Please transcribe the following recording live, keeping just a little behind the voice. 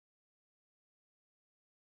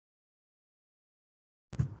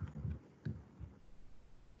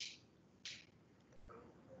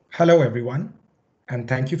Hello, everyone, and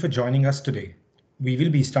thank you for joining us today. We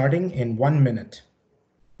will be starting in 1 minute.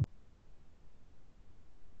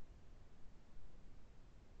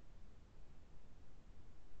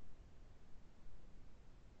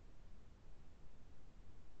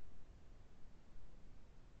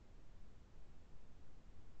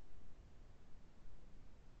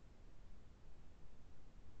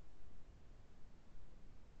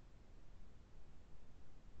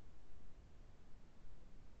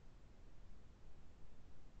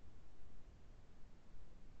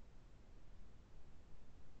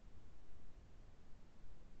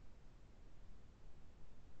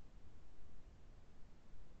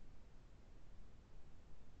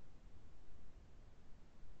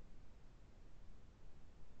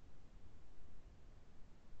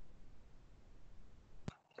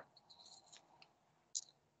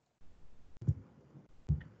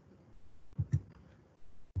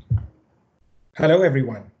 Hello,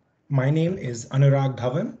 everyone. My name is Anurag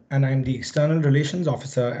Dhawan, and I'm the External Relations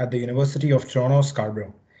Officer at the University of Toronto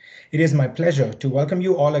Scarborough. It is my pleasure to welcome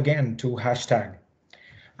you all again to Hashtag.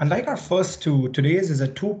 Unlike our first two, today's is a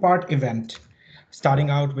two-part event, starting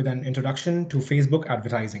out with an introduction to Facebook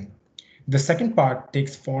advertising. The second part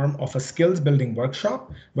takes form of a skills building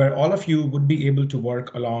workshop where all of you would be able to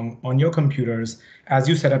work along on your computers as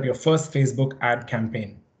you set up your first Facebook ad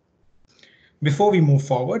campaign. Before we move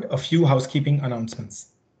forward, a few housekeeping announcements.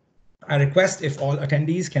 I request if all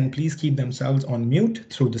attendees can please keep themselves on mute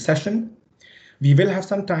through the session. We will have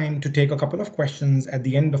some time to take a couple of questions at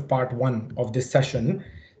the end of part one of this session.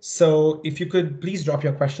 So if you could please drop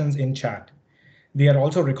your questions in chat. We are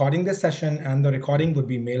also recording this session and the recording would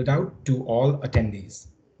be mailed out to all attendees.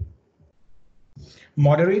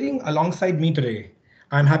 Moderating alongside me today,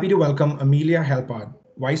 I'm happy to welcome Amelia Helpard,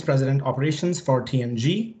 Vice President Operations for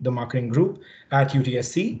TMG, the marketing group at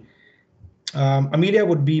UTSC. Amelia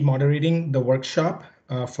would be moderating the workshop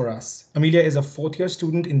for us. Amelia is a fourth-year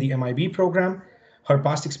student in the MIB program. Her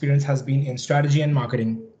past experience has been in strategy and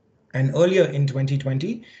marketing. And earlier in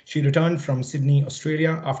 2020, she returned from Sydney,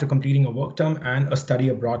 Australia after completing a work term and a study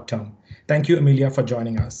abroad term. Thank you, Amelia, for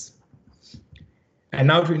joining us. And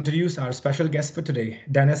now to introduce our special guest for today,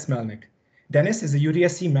 Denis Melnik. Denis is a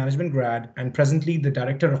UTSC management grad and presently the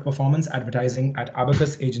Director of Performance Advertising at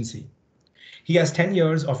Abacus Agency. He has 10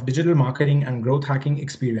 years of digital marketing and growth hacking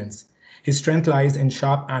experience. His strength lies in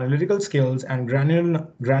sharp analytical skills and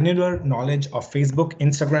granular knowledge of Facebook,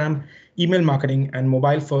 Instagram, email marketing, and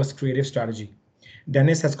mobile-first creative strategy.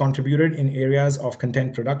 Denis has contributed in areas of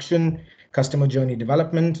content production, customer journey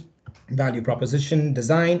development, value proposition,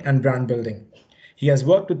 design, and brand building. He has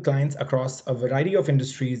worked with clients across a variety of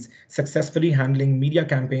industries, successfully handling media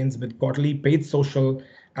campaigns with quarterly paid social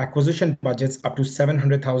acquisition budgets up to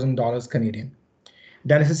 $700,000 Canadian.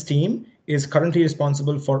 Denis's team is currently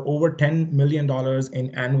responsible for over $10 million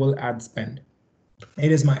in annual ad spend.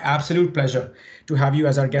 It is my absolute pleasure to have you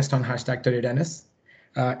as our guest on Hashtag today, Denis.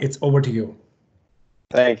 It's over to you.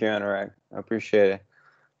 Thank you, Anurag. I appreciate it.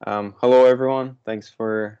 Hello, everyone. Thanks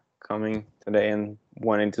for coming today and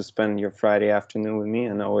wanting to spend your Friday afternoon with me.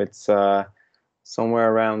 I know it's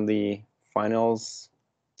somewhere around the finals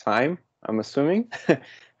time, I'm assuming.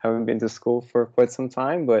 Haven't been to school for quite some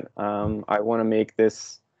time, but I want to make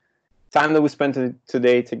this time that we spent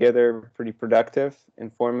today together pretty productive,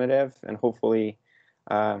 informative, and hopefully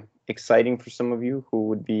exciting for some of you who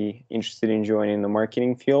would be interested in joining the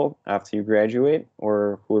marketing field after you graduate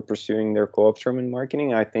or who are pursuing their co-op term in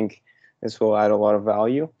marketing. I think this will add a lot of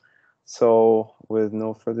value. So with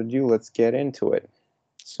no further ado, let's get into it.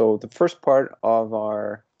 So the first part of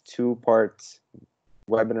our two-part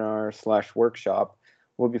webinar/workshop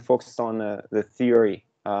will be focused on the theory.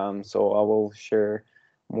 So I will share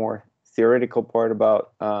more theoretical part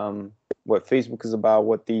about what Facebook is about,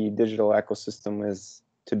 what the digital ecosystem is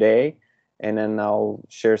today, and then I'll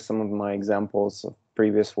share some of my examples of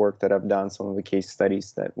previous work that I've done, some of the case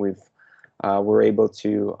studies that we're able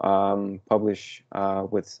to publish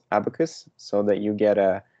with Abacus, so that you get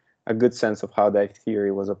a good sense of how that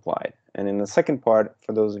theory was applied. And in the second part,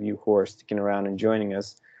 for those of you who are sticking around and joining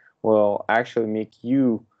us, will actually make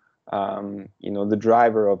you, the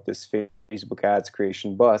driver of this Facebook ads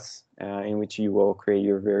creation bus, in which you will create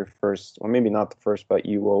your very first, or maybe not the first, but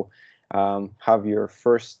you will have your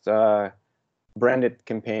first branded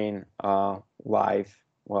campaign live,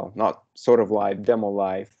 well, not sort of live, demo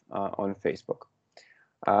live on Facebook.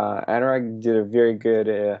 Anurag did a very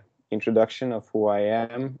good introduction of who I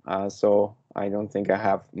am, so I don't think I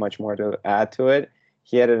have much more to add to it.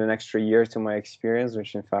 He added an extra year to my experience,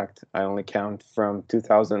 which in fact I only count from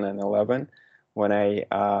 2011 when I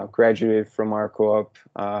graduated from our co-op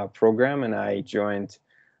program and I joined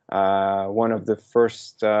one of the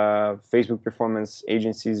first Facebook performance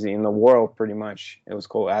agencies in the world, pretty much. It was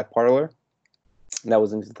called Ad Parlor. That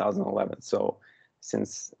was in 2011. So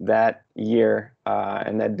since that year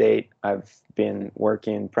and that date, I've been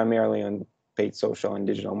working primarily on paid social and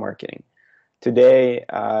digital marketing. Today,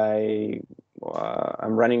 I'm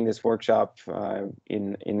running this workshop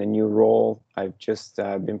in a new role. I've just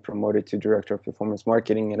been promoted to Director of Performance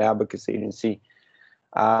Marketing at Abacus Agency.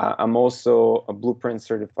 I'm also a Blueprint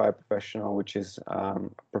Certified Professional, which is a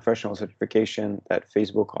professional certification that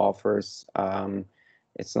Facebook offers.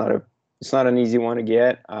 It's not an easy one to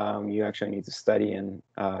get. You actually need to study, and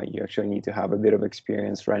you actually need to have a bit of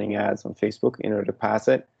experience running ads on Facebook in order to pass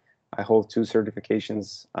it. I hold 2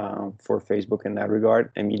 certifications for Facebook in that regard,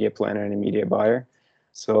 a media planner and a media buyer.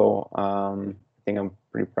 So I think I'm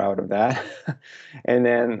pretty proud of that. And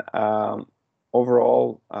then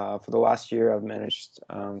overall, for the last year, I've managed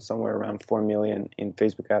somewhere around 4 million in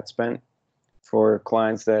Facebook ad spend for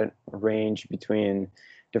clients that range between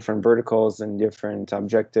different verticals and different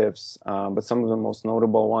objectives. But some of the most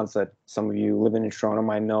notable ones that some of you living in Toronto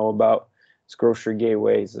might know about is grocery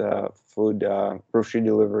gateways, food, grocery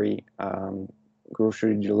delivery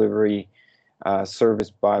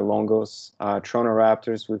service by Longos. Toronto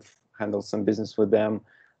Raptors, we've handled some business with them,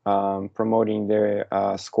 promoting their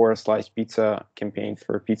Score a Slice Pizza campaign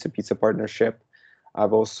for Pizza Partnership.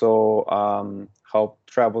 I've also helped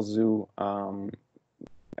Travel Zoo,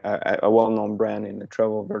 a well-known brand in the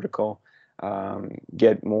travel vertical,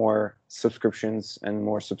 get more subscriptions and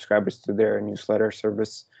more subscribers to their newsletter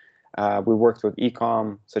service. We worked with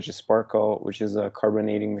e-com such as Sparkle, which is a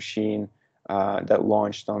carbonating machine that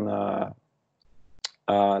launched on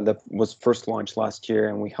that was first launched last year,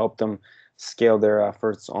 and we helped them scale their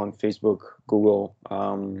efforts on Facebook, Google,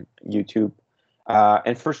 YouTube,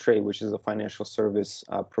 and First Trade, which is a financial service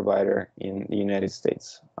provider in the United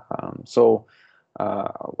States. So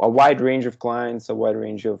a wide range of clients, a wide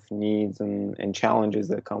range of needs and challenges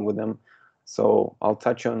that come with them. So I'll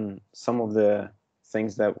touch on some of the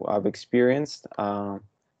things that I've experienced.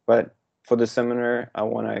 But for the seminar, I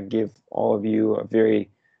want to give all of you a very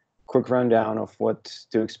quick rundown of what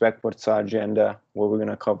to expect, what's our agenda, what we're going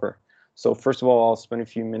to cover. So first of all, I'll spend a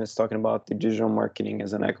few minutes talking about the digital marketing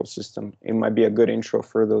as an ecosystem. It might be a good intro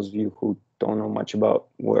for those of you who don't know much about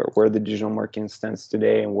where the digital marketing stands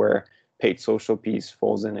today and where paid social piece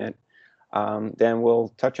falls in it. Then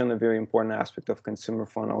we'll touch on the very important aspect of consumer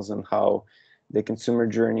funnels and how the consumer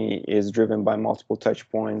journey is driven by multiple touch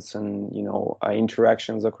points and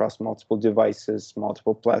interactions across multiple devices,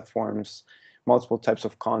 multiple platforms, multiple types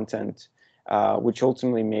of content, which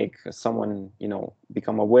ultimately make someone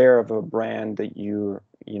become aware of a brand that you're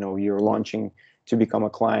launching, to become a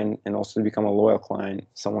client, and also to become a loyal client,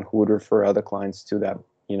 someone who would refer other clients to that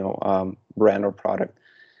brand or product.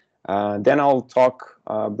 Then I'll talk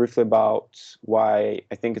briefly about why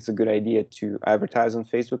I think it's a good idea to advertise on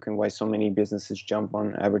Facebook and why so many businesses jump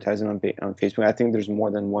on advertising on Facebook. I think there's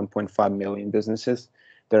more than 1.5 million businesses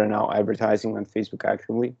that are now advertising on Facebook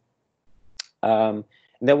actively. And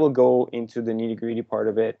then we'll go into the nitty-gritty part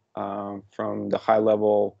of it, from the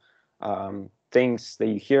high-level things that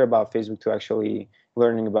you hear about Facebook to actually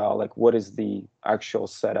learning about like what is the actual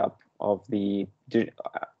setup of the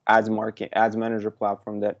ads manager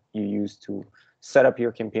platform that you use to set up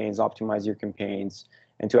your campaigns, optimize your campaigns,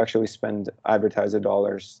 and to actually spend advertiser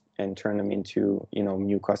dollars and turn them into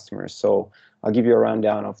new customers. So I'll give you a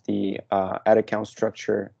rundown of the ad account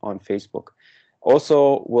structure on Facebook.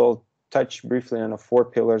 Also, we'll touch briefly on the 4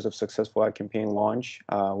 pillars of successful ad campaign launch,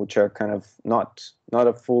 which are kind of not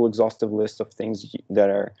a full exhaustive list of things that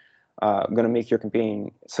are going to make your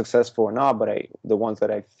campaign successful or not, but the ones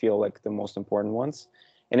that I feel like the most important ones.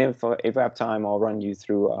 And if I have time, I'll run you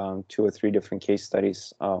through 2 or 3 different case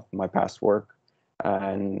studies of my past work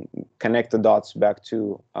and connect the dots back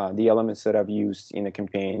to the elements that I've used in a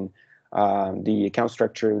campaign, the account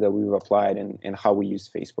structure that we've applied, and how we use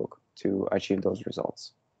Facebook to achieve those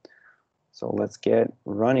results. So let's get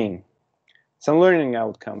running. Some learning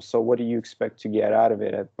outcomes. So what do you expect to get out of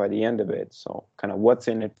it by the end of it? So kind of what's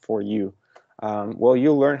in it for you? Well,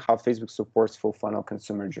 you'll learn how Facebook supports full funnel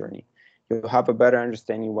consumer journey. You'll have a better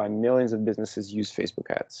understanding why millions of businesses use Facebook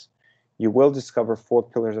ads. You will discover 4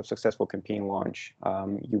 pillars of successful campaign launch.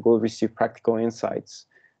 You will receive practical insights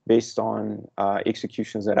based on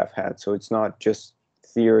executions that I've had. So it's not just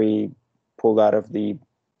theory pulled out of the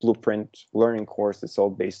Blueprint learning course. It's all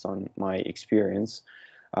based on my experience.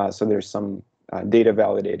 So there's some data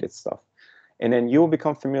validated stuff. And then you will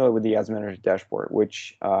become familiar with the Ads Manager dashboard,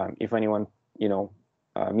 which if anyone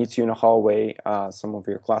meets you in a hallway, some of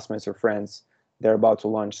your classmates or friends they're about to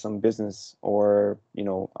launch some business or,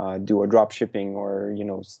 do a drop shipping or,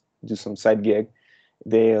 do some side gig,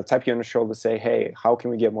 they'll tap you on the shoulder to say, hey, how can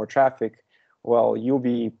we get more traffic? Well, you'll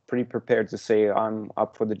be pretty prepared to say, I'm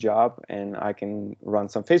up for the job and I can run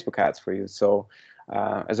some Facebook ads for you. So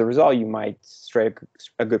as a result, you might strike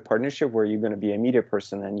a good partnership where you're going to be a media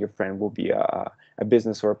person and your friend will be a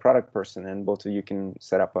business or a product person, and both of you can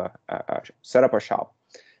set up a shop,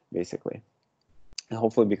 basically, and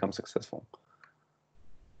hopefully become successful.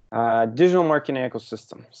 Digital marketing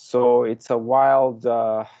ecosystem. So it's a wild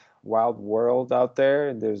world out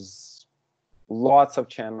there. There's lots of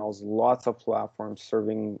channels, lots of platforms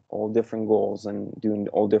serving all different goals and doing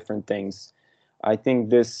all different things. I think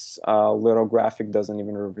this little graphic doesn't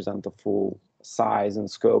even represent the full size and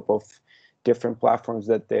scope of different platforms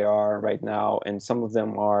that they are right now, and some of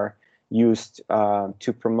them are used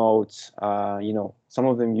to promote, some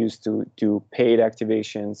of them used to do paid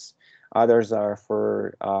activations, others are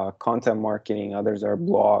for content marketing, others are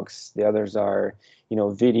blogs, the others are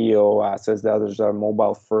video assets, the others are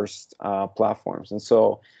mobile first platforms. And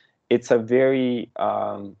so it's a very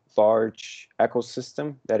large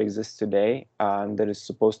ecosystem that exists today that is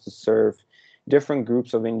supposed to serve different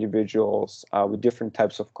groups of individuals with different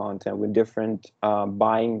types of content, with different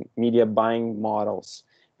media buying models,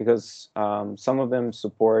 because some of them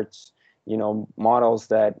support models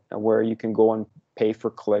where you can go and pay for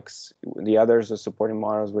clicks. The others are supporting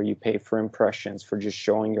models where you pay for impressions, for just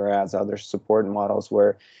showing your ads. Others support models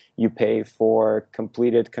where you pay for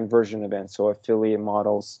completed conversion events, so affiliate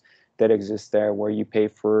models that exist there where you pay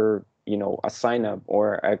for a sign up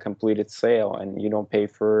or a completed sale, and you don't pay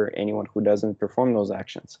for anyone who doesn't perform those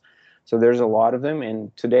actions. So there's a lot of them,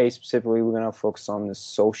 and today specifically we're going to focus on the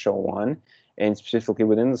social one, and specifically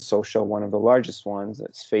within the social, one of the largest ones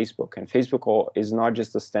is Facebook. And Facebook is not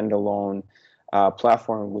just a standalone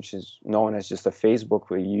platform which is known as just a Facebook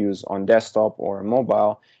we use on desktop or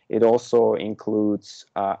mobile. It also includes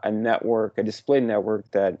a network, a display network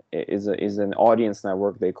that is an audience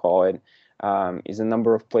network, they call it, is a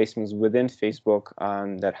number of placements within Facebook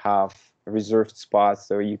that have reserved spots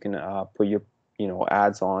so you can put your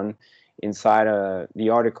ads on inside the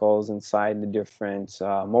articles, inside the different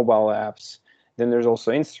mobile apps. Then there's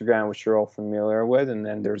also Instagram, which you're all familiar with, and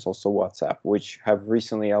then there's also WhatsApp, which have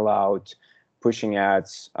recently allowed pushing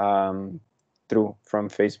ads through from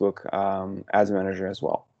Facebook Ads Manager as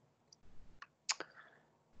well.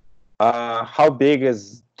 How big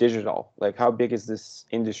is digital? Like, how big is this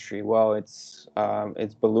industry? Well, it's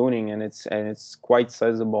ballooning, and it's quite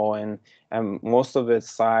sizable, and most of its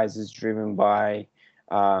size is driven by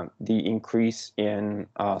the increase in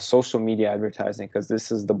social media advertising, because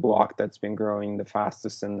this is the block that's been growing the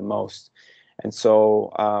fastest and the most. And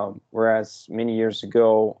so, whereas many years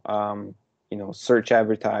ago, search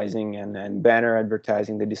advertising and banner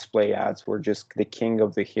advertising, the display ads were just the king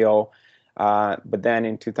of the hill. But then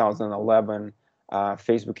in 2011,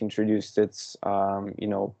 Facebook introduced its,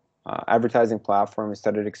 advertising platform and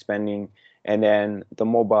started expanding. And then the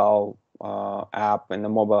mobile app and the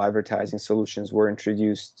mobile advertising solutions were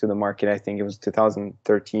introduced to the market. I think it was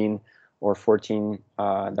 2013 or 14.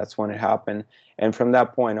 That's when it happened. And from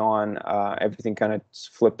that point on, everything kind of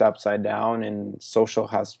flipped upside down, and social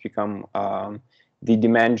has become the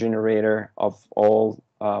demand generator of all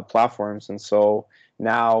platforms. And so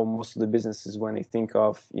now most of the businesses, when they think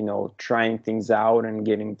of trying things out and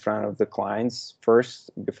getting in front of the clients first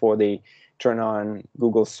before they turn on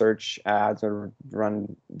Google search ads or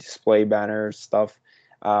run display banners stuff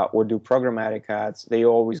or do programmatic ads, they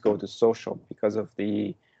always go to social because of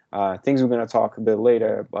the things we're going to talk a bit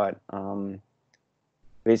later. But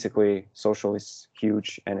basically, social is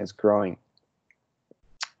huge and it's growing.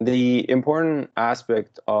 The important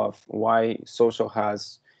aspect of why social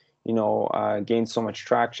has gained so much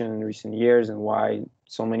traction in recent years, and why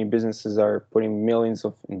so many businesses are putting millions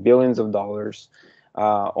of and billions of dollars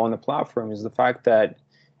on the platform, is the fact that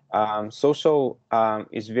social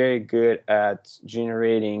is very good at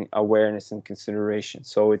generating awareness and consideration.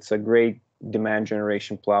 So it's a great demand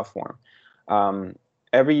generation platform.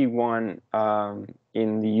 Everyone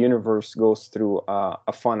in the universe goes through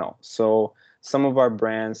a funnel. So some of our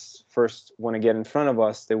brands first want to get in front of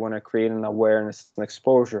us. They want to create an awareness and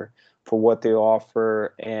exposure for what they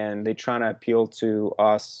offer, and they try to appeal to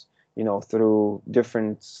us, through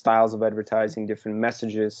different styles of advertising, different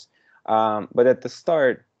messages. But at the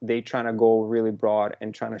start, they try to go really broad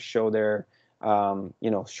and trying to show their,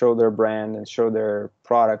 show their brand and show their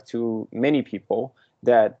product to many people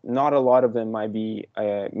that not a lot of them might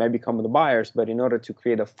become the buyers. But in order to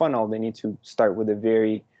create a funnel, they need to start with a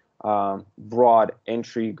very broad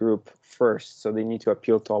entry group first. So they need to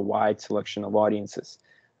appeal to a wide selection of audiences.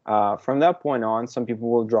 From that point on, some people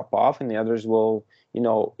will drop off and the others will,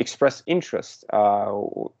 express interest.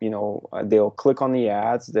 They'll click on the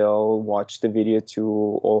ads, they'll watch the video to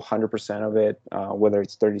all 100% of it, whether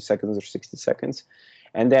it's 30 seconds or 60 seconds.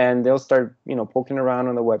 And then they'll start, poking around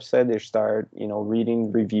on the website. They start,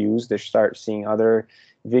 reading reviews. They start seeing other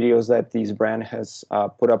videos that these brand has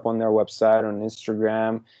put up on their website, on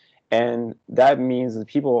Instagram. And that means that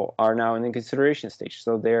people are now in the consideration stage.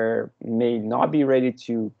 So they may not be ready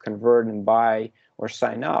to convert and buy or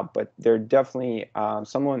sign up, but they're definitely,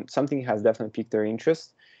 something has definitely piqued their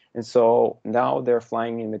interest. And so now they're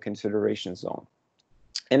flying in the consideration zone.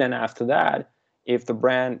 And then after that, if the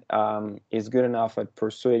brand is good enough at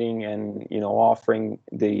persuading and offering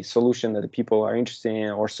the solution that the people are interested in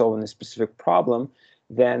or solving a specific problem,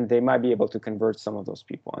 then they might be able to convert some of those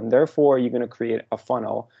people. And therefore, you're going to create a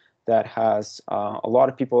funnel that has a lot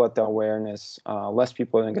of people at the awareness, less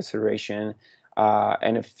people in consideration,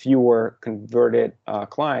 and a fewer converted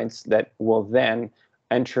clients that will then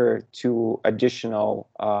enter to additional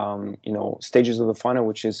stages of the funnel,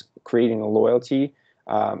 which is creating a loyalty,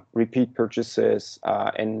 repeat purchases,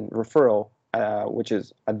 and referral, which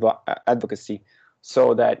is advocacy.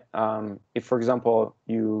 So that if, for example,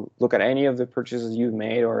 you look at any of the purchases you've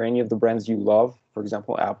made or any of the brands you love, for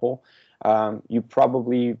example, Apple, you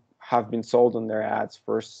probably have been sold on their ads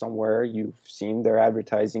first somewhere. You've seen their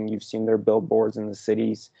advertising, you've seen their billboards in the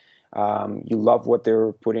cities. You love what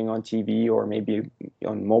they're putting on TV or maybe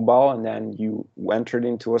on mobile, and then you entered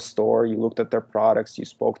into a store, you looked at their products, you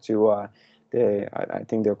spoke to I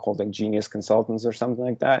think they're called like Genius Consultants or something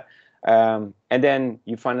like that. And then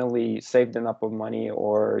you finally saved enough of money,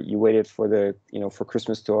 or you waited for for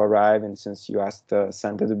Christmas to arrive, and since you asked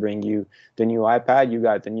Santa to bring you the new iPad, you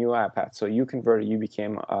got the new iPad. So you converted, you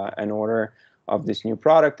became an owner of this new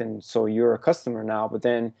product, and so you're a customer now. But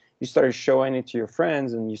then you started showing it to your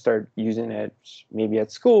friends, and you start using it maybe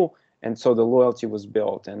at school, and so the loyalty was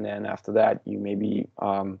built. And then after that, you maybe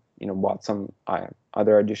bought some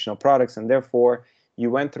other additional products, and therefore you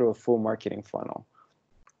went through a full marketing funnel.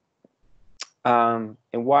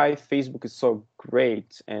 And why Facebook is so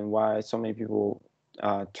great and why so many people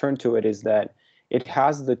turn to it is that it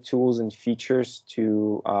has the tools and features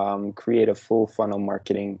to create a full funnel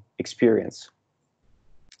marketing experience.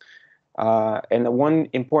 And the one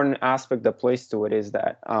important aspect that plays to it is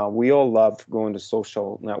that we all love going to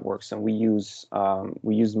social networks, and we use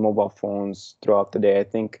mobile phones throughout the day. I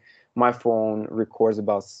think my phone records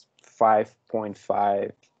about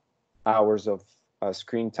 5.5 hours of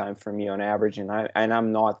screen time for me on average, and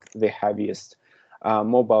I'm not the heaviest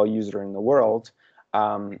mobile user in the world.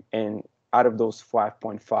 And out of those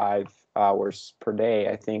 5.5 hours per day,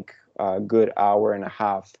 I think a good hour and a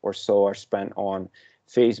half or so are spent on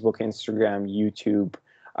Facebook, Instagram, YouTube,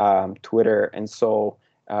 Twitter. And so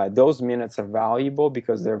those minutes are valuable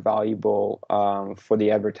because they're valuable for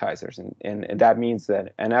the advertisers. And that means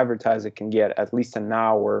that an advertiser can get at least an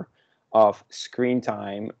hour of screen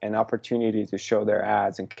time, an opportunity to show their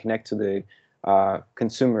ads and connect to the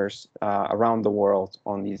consumers around the world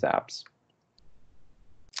on these apps.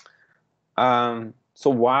 So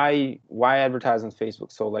why advertise on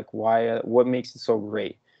Facebook? So like what makes it so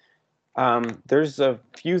great? There's a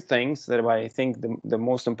few things that I think the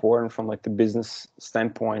most important from like the business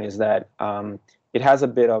standpoint is that it has a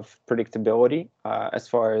bit of predictability as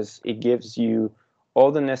far as it gives you all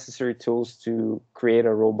the necessary tools to create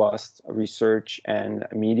a robust research and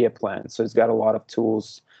media plan. So it's got a lot of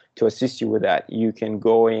tools to assist you with that. You can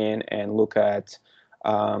go in and look at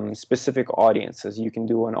specific audiences. You can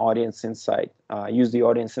do an audience insight, use the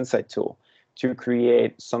audience insight tool to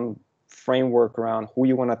create some framework around who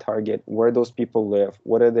you want to target, where those people live,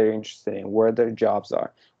 what are they interested in, where their jobs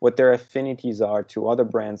are, what their affinities are to other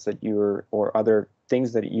brands that or other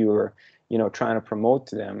things that you're trying to promote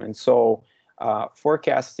to them. And so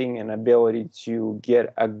forecasting and ability to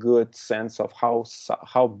get a good sense of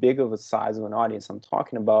how big of a size of an audience I'm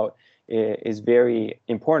talking about is very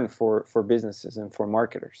important for businesses and for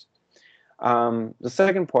marketers. The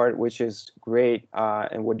second part, which is great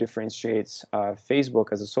and what differentiates Facebook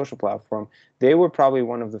as a social platform, they were probably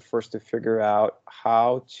one of the first to figure out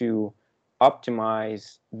how to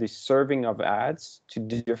optimize the serving of ads to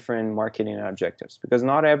different marketing objectives. Because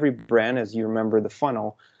not every brand, as you remember the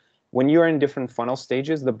funnel, when you're in different funnel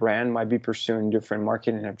stages, the brand might be pursuing different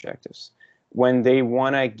marketing objectives. When they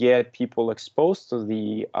want to get people exposed to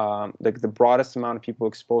the broadest amount of people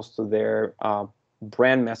exposed to their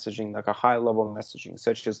brand messaging, like a high level messaging,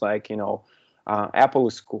 such as like Apple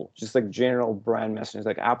is cool, just like general brand messaging.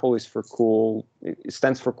 Like Apple is for cool. It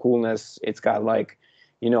stands for coolness. It's got like,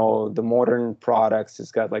 the modern products.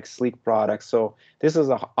 It's got like sleek products. So this is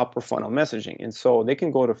a upper funnel messaging. And so they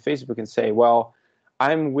can go to Facebook and say, well,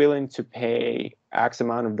 I'm willing to pay X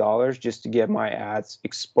amount of dollars just to get my ads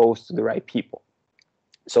exposed to the right people.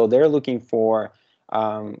 So they're looking for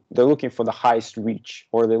the highest reach,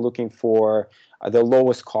 or they're looking for the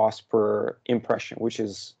lowest cost per impression, which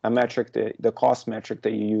is a metric, the cost metric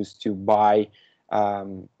that you use to buy,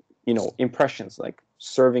 impressions, like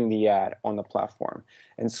serving the ad on the platform.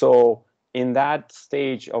 And so in that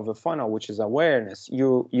stage of the funnel, which is awareness,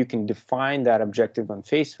 you can define that objective on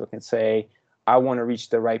Facebook and say, I want to reach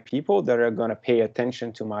the right people that are going to pay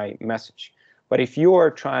attention to my message. But if you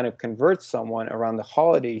are trying to convert someone around the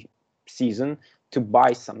holiday season to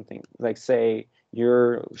buy something, like say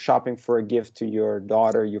you're shopping for a gift to your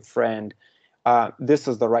daughter, your friend, this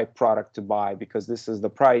is the right product to buy because this is the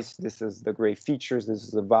price, this is the great features, this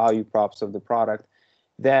is the value props of the product,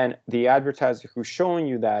 then the advertiser who's showing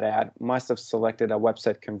you that ad must have selected a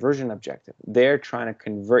website conversion objective. They're trying to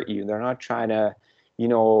convert you. They're not trying to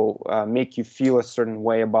make you feel a certain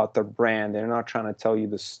way about their brand. They're not trying to tell you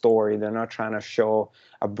the story. They're not trying to show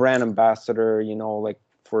a brand ambassador, like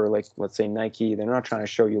for like, let's say Nike. They're not trying to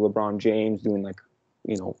show you LeBron James doing like,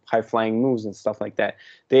 high flying moves and stuff like that.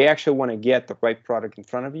 They actually want to get the right product in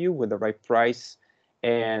front of you with the right price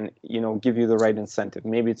and, give you the right incentive.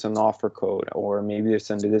 Maybe it's an offer code, or maybe it's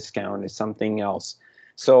a discount, it's something else.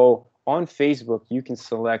 So on Facebook, you can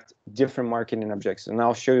select different marketing objectives, and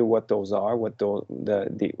I'll show you what those are, what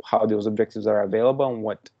how those objectives are available, and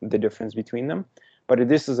what the difference between them. But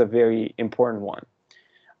this is a very important one.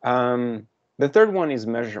 The third one is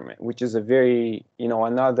measurement, which is a very,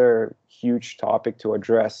 another huge topic to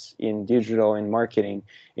address in digital and marketing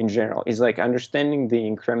in general, is like understanding the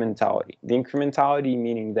incrementality. The incrementality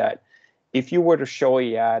meaning that if you were to show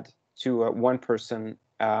an ad to one person,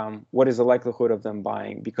 what is the likelihood of them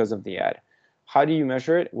buying because of the ad? How do you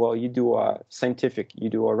measure it? Well, you do a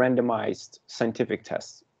randomized scientific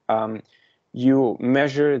test. You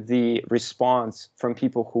measure the response from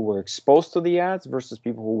people who were exposed to the ads versus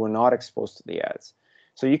people who were not exposed to the ads.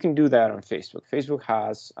 So you can do that on Facebook. Facebook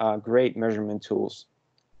has great measurement tools.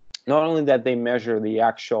 Not only that they measure the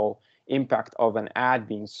actual impact of an ad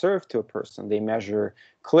being served to a person, they measure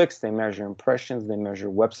clicks, they measure impressions, they measure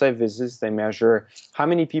website visits, they measure how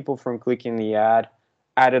many people from clicking the ad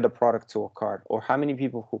added a product to a cart, or how many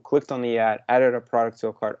people who clicked on the ad, added a product to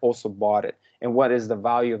a cart, also bought it, and what is the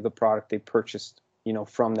value of the product they purchased,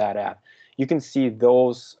 from that ad. You can see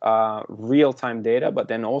those real-time data, but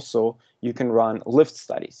then also you can run lift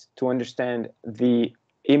studies to understand the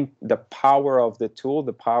power of the tool,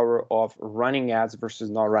 the power of running ads versus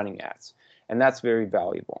not running ads, and that's very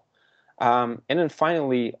valuable. And then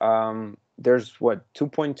finally, there's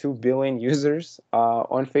 2.2 billion users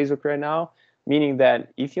on Facebook right now. Meaning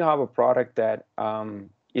that if you have a product that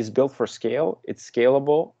is built for scale, it's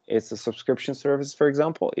scalable, it's a subscription service, for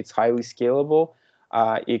example, it's highly scalable,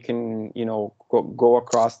 it can go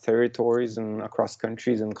across territories and across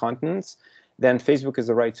countries and continents, then Facebook is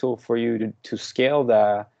the right tool for you to scale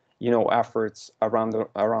the efforts around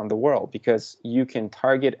the world, because you can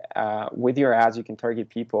target with your ads, you can target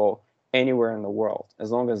people anywhere in the world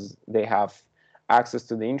as long as they have access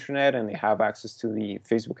to the internet and they have access to the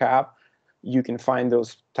Facebook app. You can find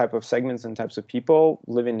those type of segments and types of people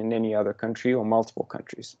living in any other country or multiple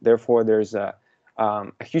countries. Therefore, there's a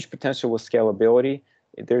huge potential with scalability.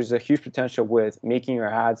 There's a huge potential with making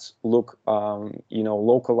your ads look,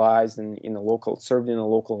 localized and served in a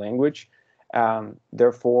local language.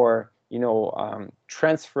 Therefore,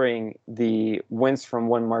 transferring the wins from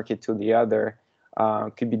one market to the other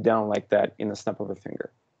could be done like that in a snap of a finger.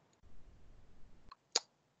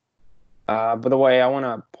 By the way, I want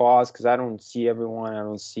to pause because I don't see everyone. I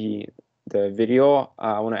don't see the video.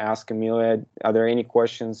 I want to ask Amelia, are there any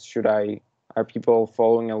questions? Are people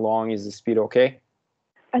following along? Is the speed okay?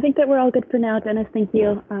 I think that we're all good for now, Dennis. Thank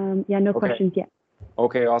you. Yeah, no questions yet.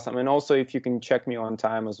 Okay, awesome. And also, if you can check me on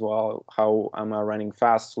time as well, how am I running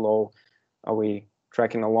fast, slow? Are we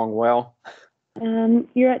tracking along well?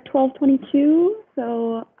 You're at 12:22,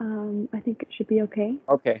 so I think it should be okay.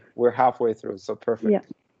 Okay, we're halfway through, so perfect. Yeah.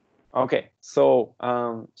 Okay, so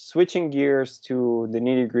switching gears to the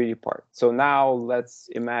nitty-gritty part. So now let's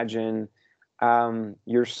imagine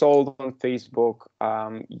you're sold on Facebook,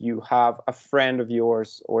 you have a friend of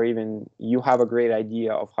yours, or even you have a great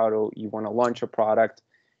idea of you want to launch a product.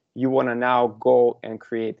 You want to now go and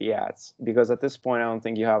create the ads, because at this point, I don't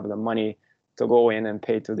think you have the money to go in and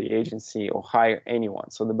pay to the agency or hire anyone.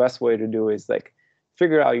 So the best way to do is like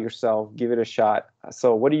figure it out yourself, give it a shot.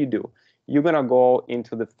 So what do? You're gonna go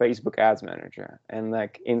into the Facebook Ads Manager, and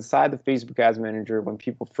like inside the Facebook Ads Manager, when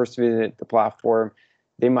people first visit the platform,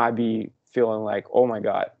 they might be feeling like, oh my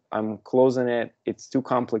God, I'm closing it. It's too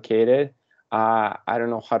complicated. I don't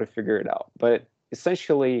know how to figure it out. But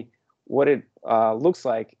essentially, what it looks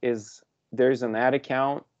like is there's an ad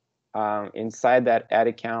account. Inside that ad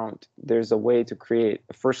account, there's a way to create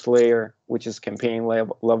a first layer, which is campaign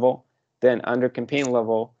level. Then under campaign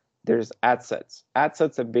level, there's ad sets. Ad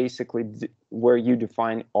sets are basically where you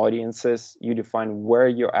define audiences, you define where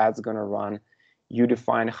your ad's going to run, you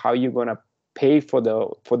define how you're going to pay for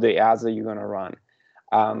the ads that you're going to run.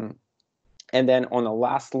 And then on the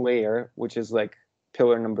last layer, which is like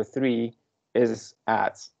pillar number 3, is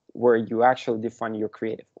ads, where you actually define your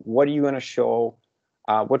creative. What are you going to show?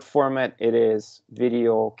 What format it is,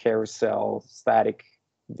 video, carousel, static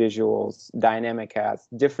visuals, dynamic ads,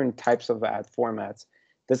 different types of ad formats.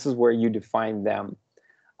 This is where you define them.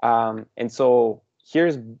 And so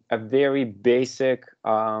here's a very basic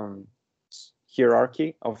hierarchy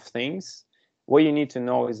of things. What you need to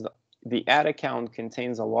know is the ad account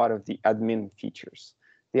contains a lot of the admin features.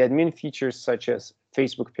 The admin features such as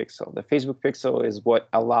Facebook Pixel. The Facebook Pixel is what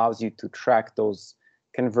allows you to track those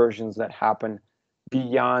conversions that happen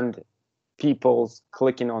beyond people's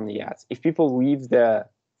clicking on the ads. If people leave the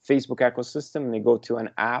Facebook ecosystem and they go to an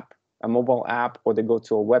app, a mobile app, or they go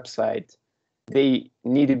to a website, they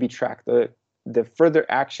need to be tracked. The further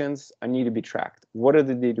actions need to be tracked. What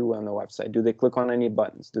did they do on the website? Do they click on any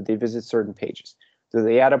buttons? Do they visit certain pages? Do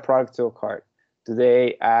they add a product to a cart? Do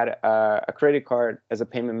they add a credit card as a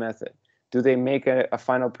payment method? Do they make a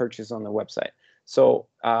final purchase on the website? So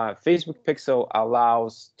Facebook Pixel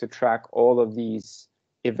allows to track all of these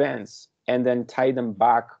events and then tie them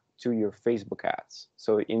back to your Facebook ads.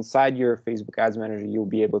 So inside your Facebook Ads Manager, you'll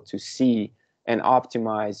be able to see and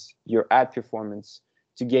optimize your ad performance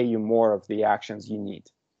to get you more of the actions you need.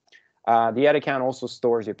 The ad account also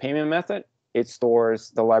stores your payment method. It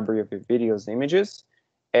stores the library of your videos and images.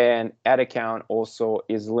 And ad account also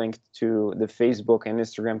is linked to the Facebook and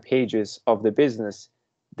Instagram pages of the business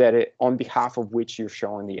on behalf of which you're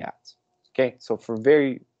showing the ads. Okay, so for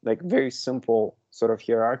very simple sort of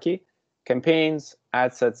hierarchy: campaigns,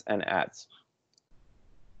 ad sets, and ads.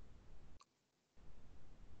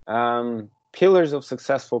 Pillars of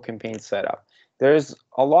successful campaign setup. There's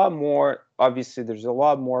a lot more. Obviously, there's a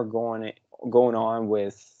lot more going on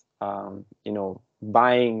with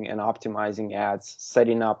buying and optimizing ads,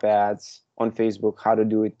 setting up ads on Facebook, how to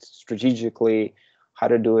do it strategically, how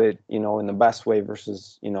to do it in the best way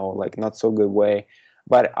versus not so good way.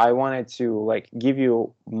 But I wanted to give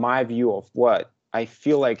you my view of what I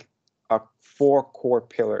feel like are 4 core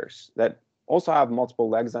pillars that also have multiple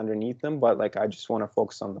legs underneath them, but I just want to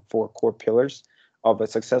focus on the 4 core pillars of a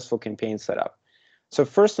successful campaign setup. So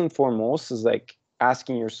first and foremost is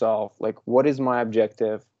asking yourself, what is my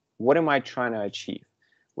objective? What am I trying to achieve?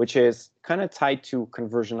 Which is kind of tied to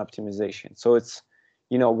conversion optimization. So it's,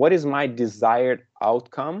 what is my desired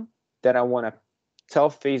outcome that I want to tell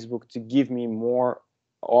Facebook to give me more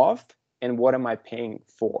of, and what am I paying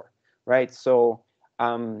for, right? So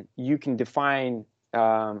you can define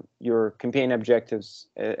your campaign objectives,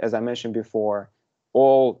 as I mentioned before,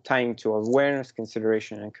 all tying to awareness,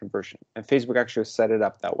 consideration, and conversion. And Facebook actually set it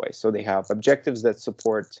up that way. So they have objectives that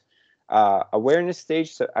support awareness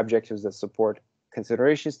stage, so objectives that support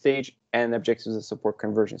consideration stage, and objectives that support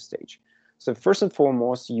conversion stage. So first and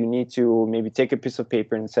foremost, you need to maybe take a piece of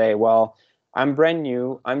paper and say, well, I'm brand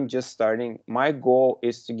new, I'm just starting. My goal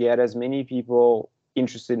is to get as many people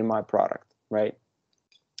interested in my product, right?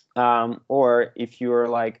 Or if you're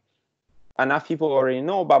enough people already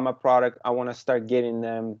know about my product, I want to start getting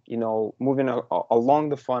them, moving along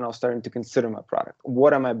the funnel, starting to consider my product.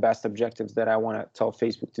 What are my best objectives that I want to tell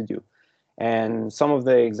Facebook to do? And some of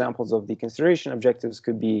the examples of the consideration objectives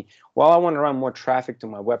could be, well, I want to run more traffic to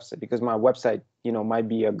my website because my website, might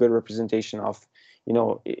be a good representation of,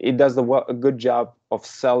 it does a good job of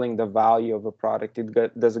selling the value of a product.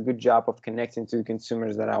 It does a good job of connecting to the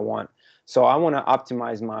consumers that I want. So I want to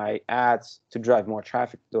optimize my ads to drive more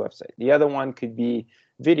traffic to the website. The other one could be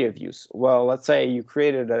video views. Well, let's say you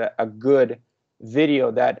created a good video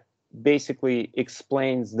that basically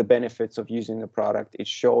explains the benefits of using the product. It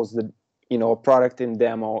shows the a product in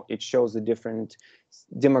demo. It shows the different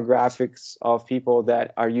demographics of people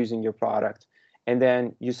that are using your product. And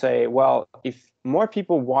then you say, well, if more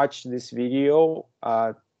people watch this video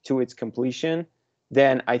to its completion,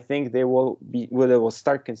 then I think they will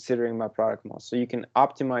start considering my product more. So you can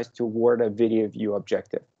optimize toward a video view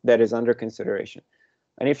objective that is under consideration.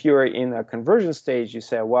 And if you're in a conversion stage, you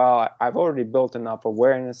say, well, I've already built enough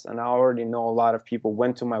awareness and I already know a lot of people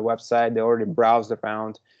went to my website, they already browsed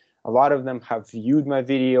around. A lot of them have viewed my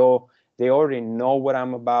video, they already know what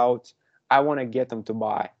I'm about. I want to get them to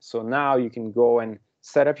buy. So now you can go and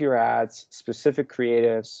set up your ads, specific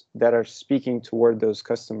creatives that are speaking toward those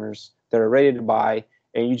customers that are ready to buy,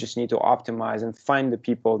 and you just need to optimize and find the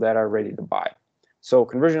people that are ready to buy. So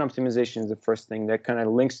conversion optimization is the first thing that kind of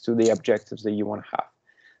links to the objectives that you want to have.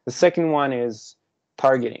 The second one is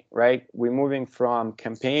targeting, right? We're moving from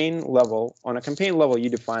campaign level. On a campaign level, you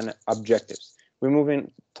define objectives. We're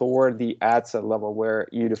moving toward the ad set level where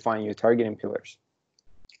you define your targeting pillars.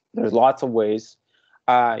 There's lots of ways.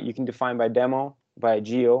 You can define by demo, by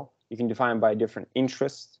geo. You can define by different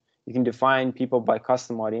interests. You can define people by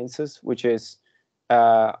custom audiences, which is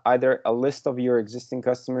either a list of your existing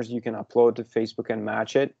customers you can upload to Facebook and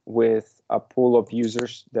match it with a pool of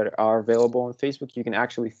users that are available on Facebook. You can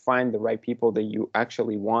actually find the right people that you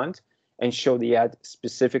actually want and show the ad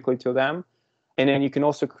specifically to them. And then you can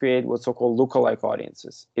also create what's so-called lookalike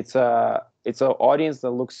audiences. It's an audience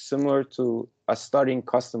that looks similar to a starting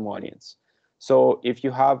custom audience. So if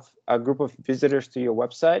you have a group of visitors to your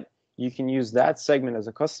website, you can use that segment as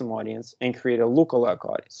a custom audience and create a lookalike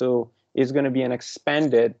audience. So it's going to be an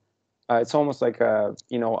expanded. It's almost like a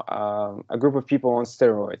group of people on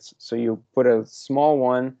steroids. So you put a small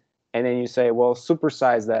one, and then you say, well,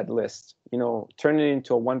 supersize that list. Turn it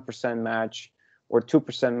into a 1% match or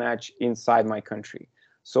 2% match inside my country.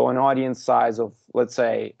 So an audience size of, let's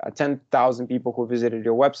say, 10,000 people who visited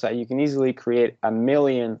your website, you can easily create a 1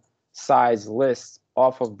 million size list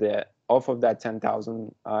off of that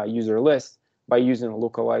 10,000 user list by using a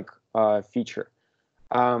lookalike feature.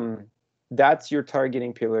 That's your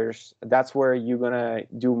targeting pillars. That's where you're gonna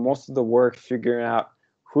do most of the work figuring out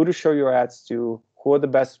who to show your ads to, who are the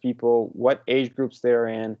best people, what age groups they're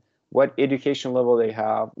in, what education level they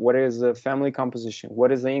have, what is the family composition, what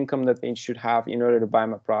is the income that they should have in order to buy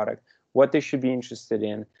my product, what they should be interested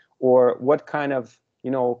in, or what kind of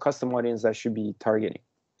custom audience I should be targeting.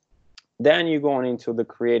 Then you're going into the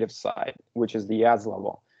creative side, which is the ads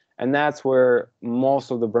level. And that's where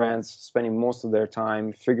most of the brands spending most of their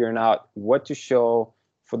time figuring out what to show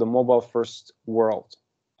for the mobile first world.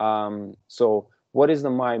 So what is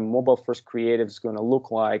my mobile first creatives going to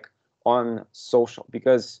look like on social?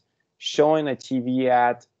 Because showing a TV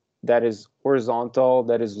ad that is horizontal,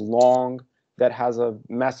 that is long, that has a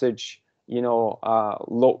message,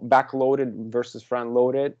 back-loaded versus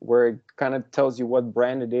front-loaded, where it kind of tells you what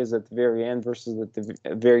brand it is at the very end versus at the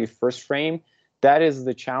very first frame. That is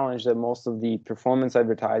the challenge that most of the performance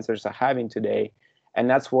advertisers are having today. And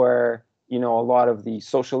that's where, a lot of the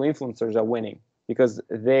social influencers are winning, because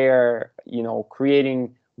they're,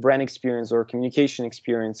 creating brand experience or communication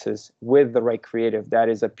experiences with the right creative that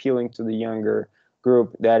is appealing to the younger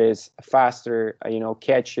group, that is faster,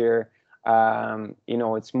 catchier.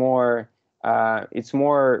 It's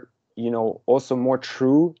more, also more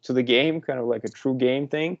true to the game, kind of like a true game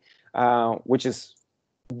thing, which is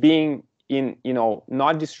being in,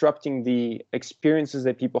 not disrupting the experiences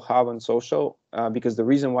that people have on social, because the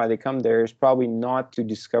reason why they come there is probably not to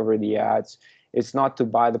discover the ads. It's not to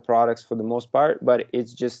buy the products for the most part, but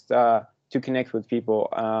it's just to connect with people,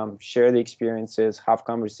 share the experiences, have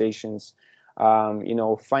conversations,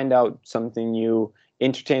 find out something new,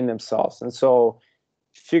 entertain themselves. And so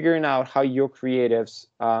figuring out how your creatives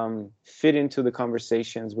fit into the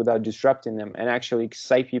conversations without disrupting them and actually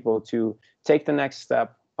excite people to take the next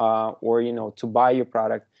step, or to buy your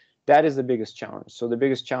product, that is the biggest challenge. So the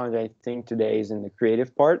biggest challenge I think today is in the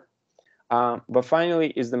creative part. But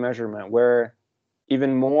finally is the measurement, where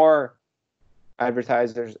even more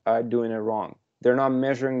advertisers are doing it wrong. They're not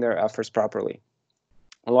measuring their efforts properly.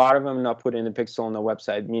 A lot of them are not putting the pixel on the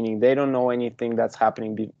website, meaning they don't know anything that's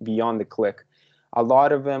happening beyond the click. A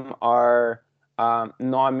lot of them are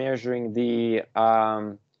not measuring the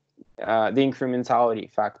incrementality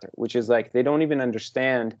factor, which is like they don't even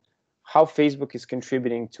understand how Facebook is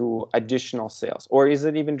contributing to additional sales, or is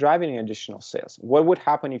it even driving additional sales? What would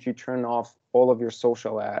happen if you turn off all of your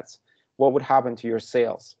social ads? What would happen to your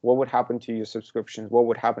sales? What would happen to your subscriptions? What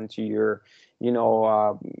would happen to your,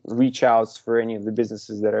 reach outs for any of the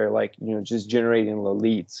businesses that are like, just generating the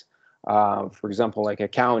leads? For example, like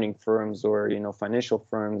accounting firms or, financial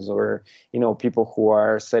firms, or, people who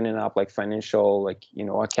are setting up like financial,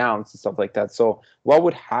 accounts and stuff like that. So what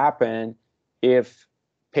would happen if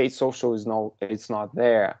paid social it's not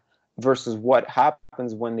there, versus what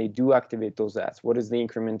happens when they do activate those ads? What is the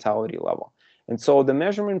incrementality level? And so the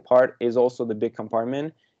measurement part is also the big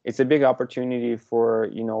compartment. It's a big opportunity for,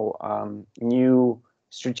 new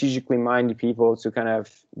strategically minded people to kind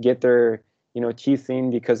of get their teeth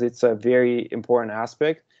in, because it's a very important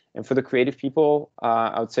aspect. And for the creative people,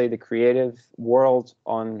 I would say the creative world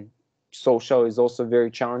on social is also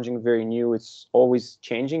very challenging, very new. It's always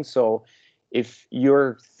changing. So if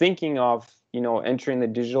you're thinking of entering the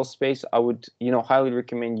digital space, I would highly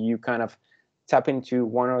recommend you kind of tap into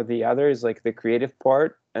one or the other, is like the creative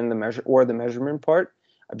part and the measurement part,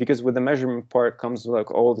 because with the measurement part comes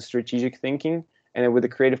like all the strategic thinking, and then with the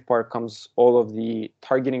creative part comes all of the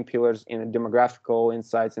targeting pillars in the demographical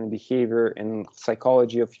insights and behavior and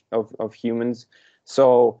psychology of humans.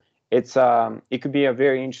 So it's it could be a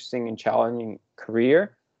very interesting and challenging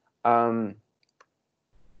career.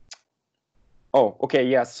 Oh, okay,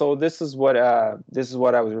 yeah. So this is what I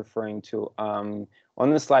was referring to. On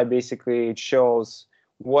this slide, basically, it shows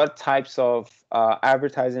what types of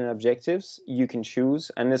advertising objectives you can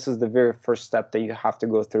choose, and this is the very first step that you have to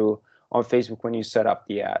go through on Facebook when you set up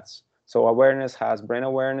the ads. So awareness has brand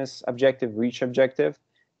awareness objective, reach objective.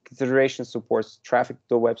 Consideration supports traffic to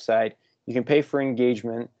the website. You can pay for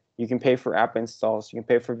engagement. You can pay for app installs. You can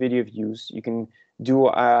pay for video views. You can do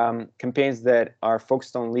campaigns that are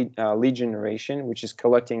focused on lead generation, which is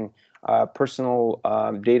collecting personal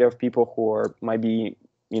data of people who might be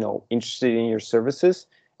interested in your services.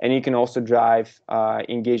 And you can also drive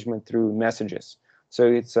engagement through messages. So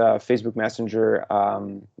it's Facebook Messenger.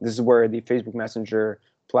 This is where the Facebook Messenger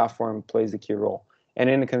platform plays the key role. And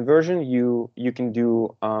in the conversion, you can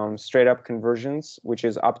do straight up conversions, which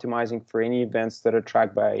is optimizing for any events that are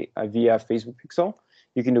tracked by via Facebook Pixel.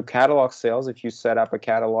 You can do catalog sales if you set up a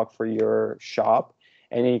catalog for your shop,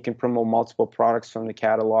 and then you can promote multiple products from the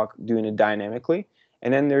catalog, doing it dynamically.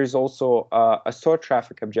 And then there's also a store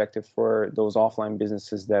traffic objective for those offline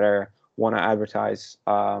businesses that want to advertise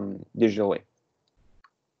digitally.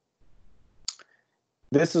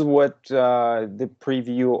 This is what the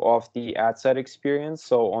preview of the ad set experience.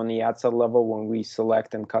 So on the ad set level, when we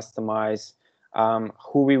select and customize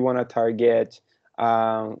who we want to target,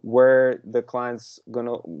 where a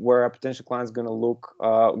potential client's gonna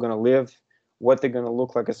live, what they're gonna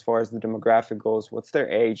look like as far as the demographic goes, what's their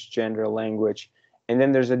age, gender, language, and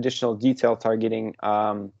then there's additional detail targeting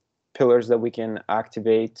pillars that we can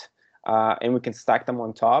activate, and we can stack them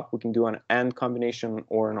on top. We can do an and combination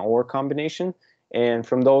or an or combination. And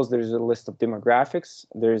from those, there's a list of demographics.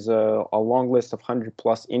 There's a long list of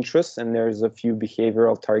 100+ interests, and there's a few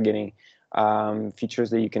behavioral targeting features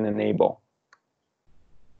that you can enable.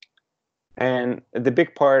 And the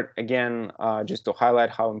big part, again, just to highlight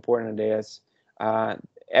how important it is,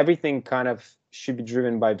 everything kind of should be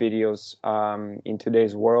driven by videos in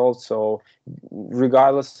today's world. So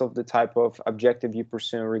regardless of the type of objective you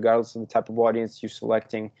pursue, regardless of the type of audience you're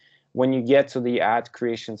selecting, when you get to the ad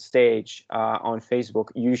creation stage on Facebook,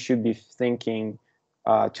 you should be thinking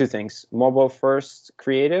two things: mobile first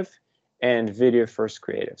creative and video first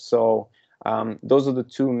creative. So those are the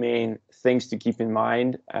two main things to keep in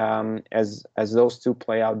mind as those two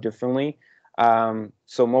play out differently.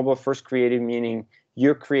 So mobile first creative, meaning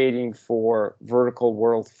you're creating for vertical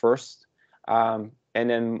world first, and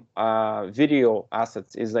then video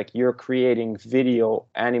assets is like you're creating video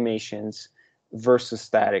animations versus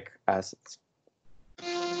static assets.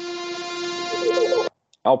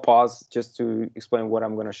 I'll pause just to explain what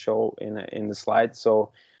I'm going to show in the slide.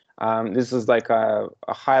 So this is like a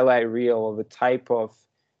highlight reel of the type of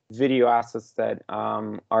video assets that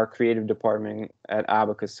our creative department at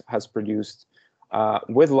Abacus has produced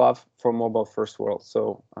with love for mobile first world.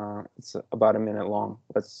 So it's about a minute long.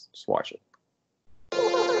 Let's just watch it.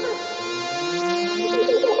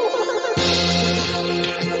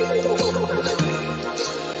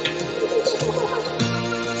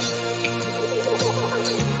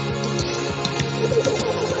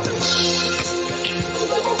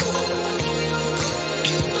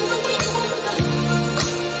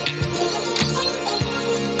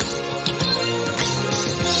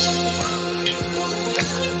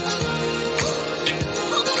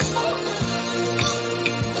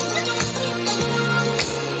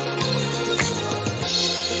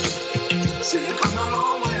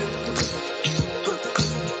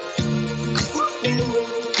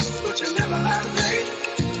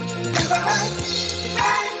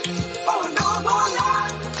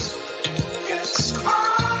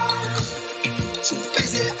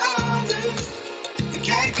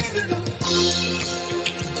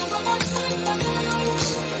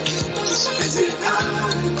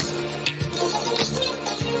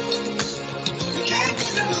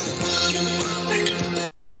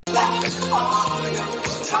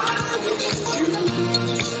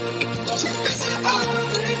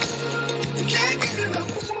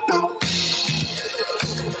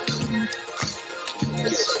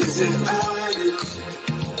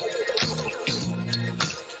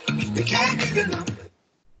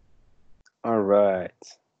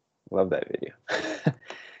 Love that video.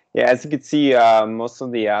 Yeah, as you can see, most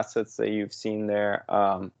of the assets that you've seen there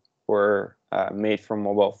were made from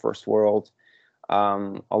mobile first world.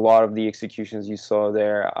 A lot of the executions you saw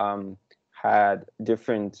there had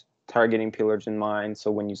different targeting pillars in mind.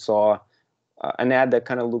 So when you saw an ad that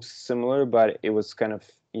kind of looks similar, but it was kind of,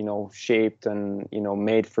 you know, shaped and, you know,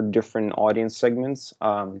 made for different audience segments.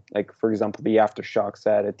 Like, for example, the Aftershocks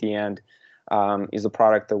ad at the end is a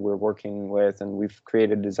product that we're working with, and we've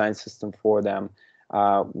created a design system for them.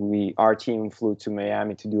 Our team flew to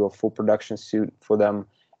Miami to do a full production shoot for them.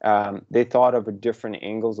 They thought of different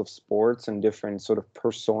angles of sports and different sort of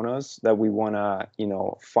personas that we want to, you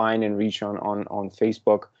know, find and reach on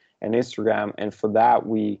Facebook and Instagram. And for that,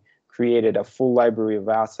 we created a full library of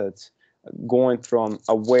assets going from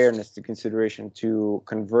awareness to consideration to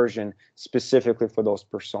conversion specifically for those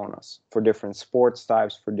personas, for different sports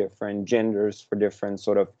types, for different genders, for different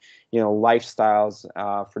sort of, you know, lifestyles,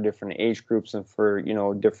 for different age groups, and for, you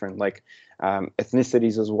know, different like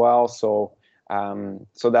ethnicities as well. So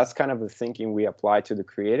so that's kind of the thinking we apply to the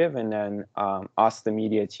creative. And then us, the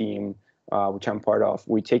media team, which I'm part of,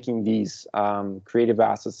 we're taking these creative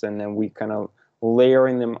assets and then we kind of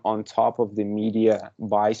layering them on top of the media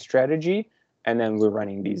buy strategy, and then we're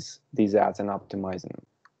running these ads and optimizing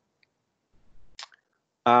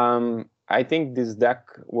them. I think this deck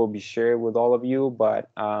will be shared with all of you, but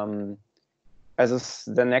as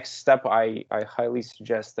the next step, I highly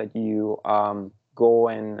suggest that you go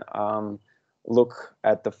and look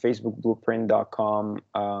at the facebookblueprint.com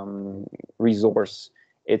resource.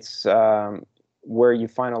 It's where you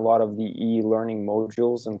find a lot of the e-learning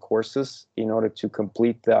modules and courses in order to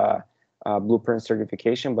complete the Blueprint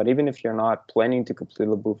certification. But even if you're not planning to complete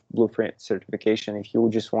the Blueprint certification, if you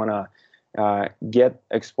just want to get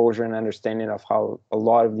exposure and understanding of how a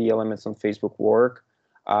lot of the elements on Facebook work,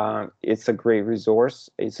 it's a great resource.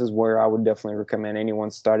 This is where I would definitely recommend anyone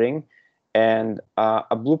studying. And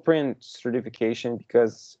a Blueprint certification,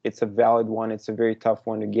 because it's a valid one, it's a very tough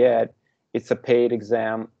one to get. It's a paid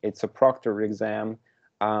exam, it's a proctored exam,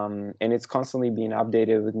 and it's constantly being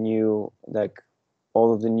updated with new, like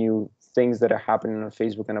all of the new things that are happening on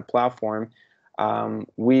Facebook and a platform.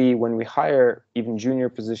 When we hire even junior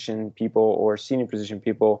position people or senior position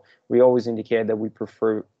people, we always indicate that we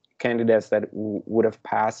prefer candidates that would have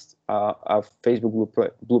passed a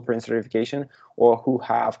Facebook Blueprint certification, or who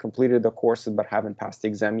have completed the courses but haven't passed the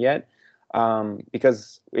exam yet.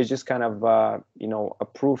 Because it's just kind of you know, a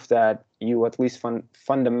proof that you at least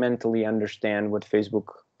fundamentally understand what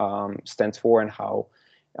Facebook stands for, and how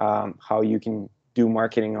you can do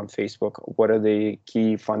marketing on Facebook. What are the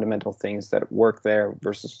key fundamental things that work there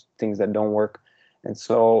versus things that don't work? And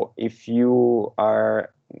so if you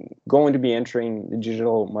are going to be entering the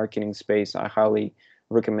digital marketing space, I highly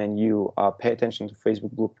recommend you pay attention to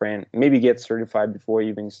Facebook Blueprint. Maybe get certified before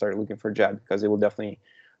you even start looking for a job, because it will definitely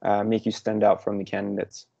make you stand out from the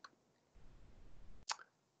candidates.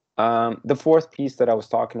 The fourth piece that I was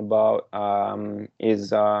talking about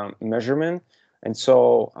is measurement. And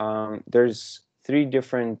so there's 3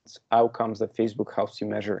 different outcomes that Facebook helps you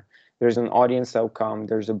measure. There's an audience outcome,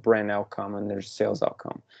 there's a brand outcome, and there's sales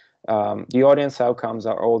outcome. The audience outcomes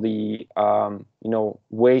are all the you know,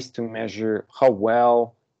 ways to measure how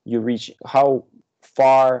well you reach, how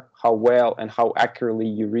far, how well, and how accurately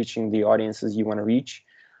you're reaching the audiences you want to reach.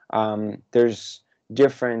 There's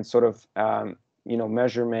different sort of you know,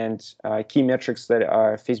 measurement key metrics that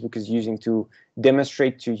Facebook is using to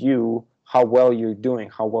demonstrate to you how well you're doing,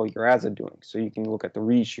 how well your ads are doing. So you can look at the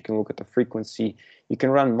reach, you can look at the frequency, you can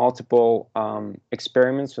run multiple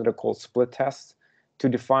experiments that are called split tests to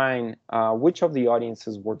define which of the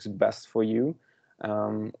audiences works best for you.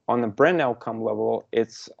 On the brand outcome level,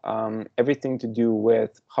 it's everything to do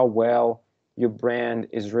with how well your brand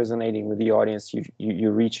is resonating with the audience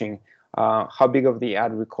you're reaching, how big of the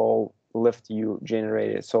ad recall lift you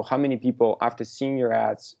generated. So how many people, after seeing your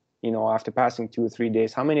ads, you know, after passing 2 or 3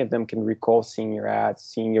 days, how many of them can recall seeing your ads,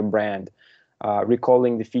 seeing your brand,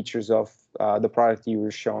 recalling the features of the product you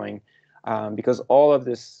were showing, because all of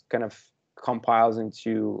this kind of compiles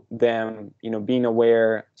into them, you know, being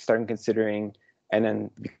aware, starting considering, and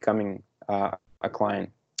then becoming a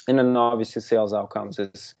client. And then obviously sales outcomes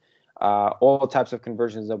is all types of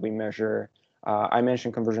conversions that we measure. I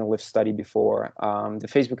mentioned conversion lift study before. The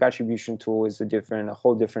Facebook attribution tool is a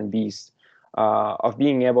whole different beast of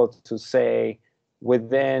being able to say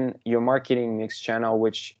within your marketing mix channel,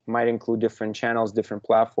 which might include different channels, different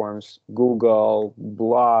platforms, Google,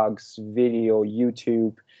 blogs, video,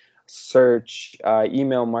 YouTube, search,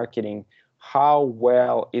 email marketing, how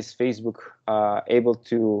well is Facebook able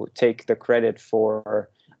to take the credit for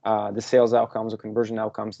the sales outcomes or conversion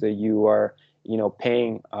outcomes that you are,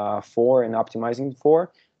 paying for and optimizing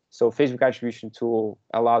for. So Facebook attribution tool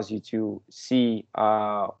allows you to see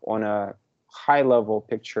on a high level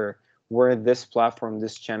picture where this platform,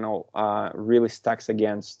 this channel really stacks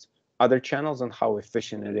against other channels and how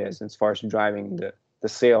efficient it is as far as driving the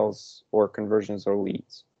sales or conversions or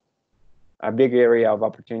leads. A big area of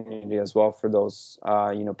opportunity as well for those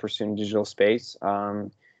pursuing digital space,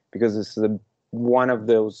 because this is one of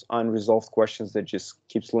those unresolved questions that just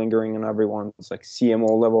keeps lingering in everyone's like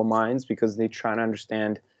CMO level minds, because they try to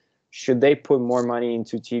understand, should they put more money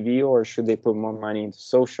into TV or should they put more money into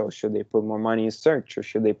social? Should they put more money in search or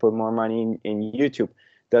should they put more money in YouTube?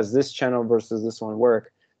 Does this channel versus this one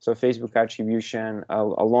work? So Facebook attribution,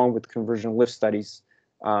 along with conversion lift studies,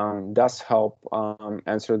 does help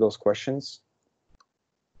answer those questions.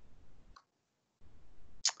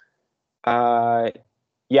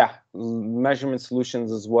 Yeah, measurement solutions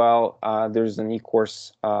as well. There's an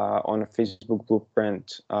e-course on a Facebook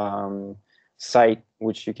Blueprint site,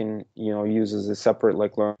 which you can use as a separate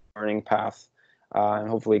like learning path, and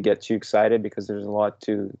hopefully get you excited, because there's a lot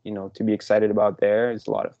to be excited about there. There's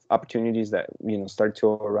a lot of opportunities that start to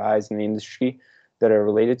arise in the industry that are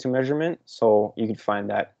related to measurement. So you can find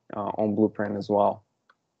that on Blueprint as well.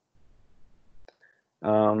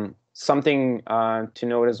 Something to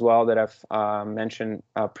note as well that I've mentioned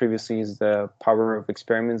previously is the power of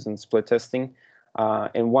experiments and split testing.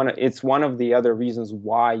 And it's one of the other reasons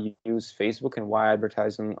why you use Facebook and why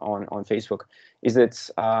advertising on Facebook is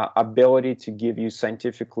its ability to give you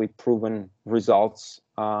scientifically proven results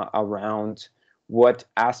around what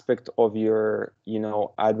aspect of your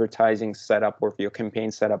advertising setup, or your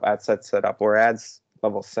campaign setup, ad set setup, or ads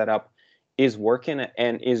level setup is working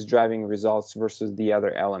and is driving results versus the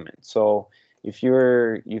other element. So if you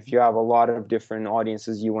have a lot of different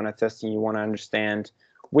audiences you want to test and you want to understand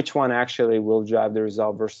which one actually will drive the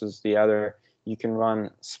result versus the other, you can run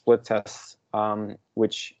split tests,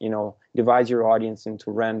 which divides your audience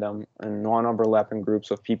into random and non-overlapping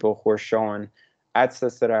groups of people who are showing ad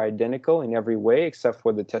sets that are identical in every way except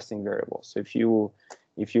for the testing variable. So if you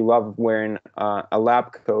love wearing a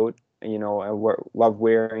lab coat, love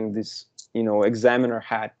wearing this examiner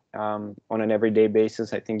hat on an everyday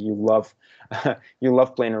basis, I think you love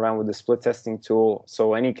playing around with the split testing tool.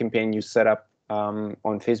 So any campaign you set up on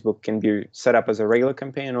Facebook can be set up as a regular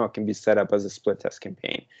campaign, or it can be set up as a split test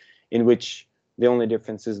campaign, in which the only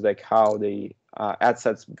difference is like how the ad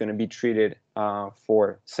set's going to be treated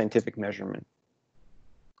for scientific measurement.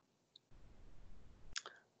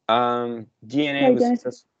 DNA was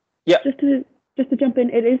successful. Yeah. Just to jump in,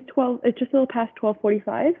 it is 12. It's just a little past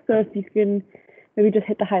 12:45. So if you can maybe just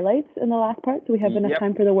hit the highlights in the last part, so we have enough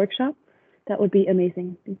time for the workshop, that would be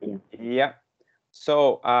amazing. Thank you. Yeah.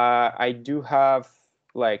 So I do have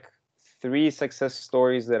like 3 success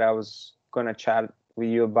stories that I was gonna chat with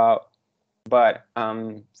you about, but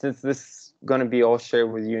since this is gonna be all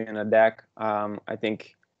shared with you in a deck, I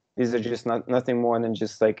think these are just nothing more than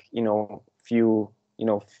just like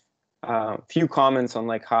few comments on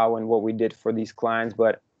like how and what we did for these clients,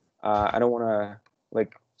 but I don't want to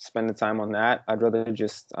like spend the time on that. I'd rather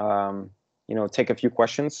just take a few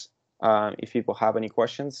questions if people have any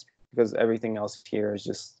questions, because everything else here is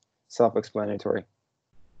just self-explanatory.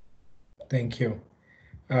 Thank you.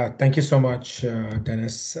 Thank you so much,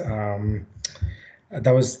 Denis.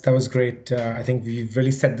 That was great. I think we've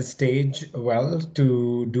really set the stage well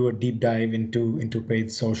to do a deep dive into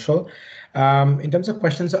paid social. In terms of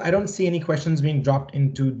questions, so I don't see any questions being dropped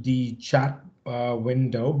into the chat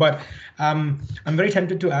window, but I'm very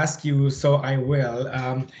tempted to ask you, so I will.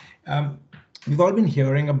 We've all been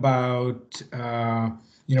hearing about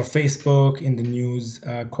Facebook in the news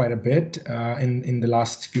quite a bit in the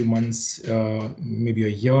last few months, maybe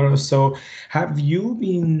a year or so. Have you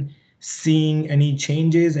been seeing any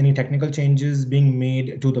changes, any technical changes being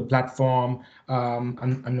made to the platform?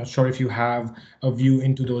 I'm not sure if you have a view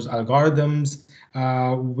into those algorithms,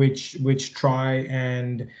 which try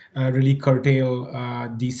and really curtail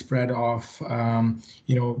the spread of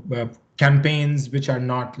campaigns which are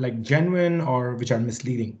not like genuine or which are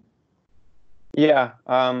misleading. Yeah,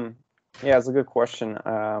 it's a good question.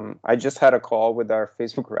 I just had a call with our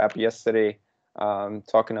Facebook rep yesterday,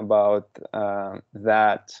 talking about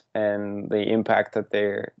that and the impact that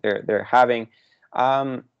they're having.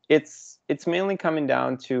 It's mainly coming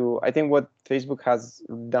down to, I think, what Facebook has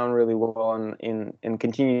done really well and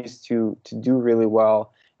continues to do really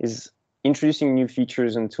well is introducing new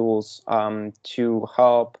features and tools to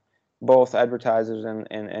help both advertisers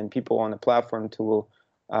and people on the platform to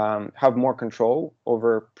have more control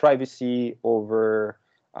over privacy, over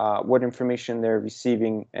what information they're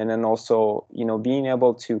receiving, and then also, being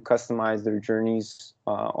able to customize their journeys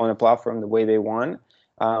on a platform the way they want.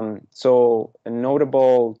 So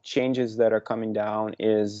notable changes that are coming down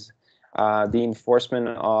is the enforcement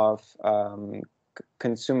of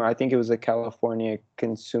consumer. I think it was a California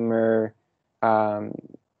Consumer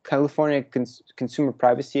Consumer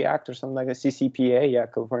Privacy Act or something like that, CCPA, yeah,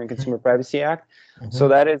 California Consumer Privacy Act. So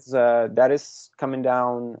that is coming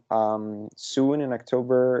down soon. In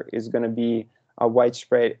October is going to be a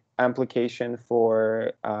widespread application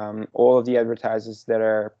for all of the advertisers that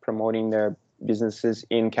are promoting their businesses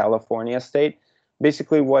in California state.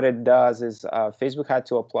 Basically, what it does is Facebook had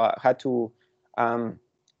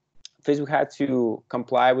to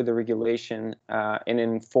comply with the regulation and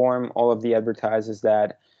inform all of the advertisers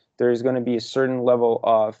that there is going to be a certain level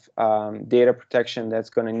of data protection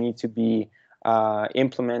that's going to need to be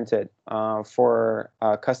implemented for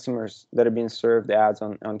customers that are being served ads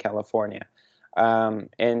on California.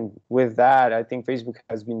 And with that, I think Facebook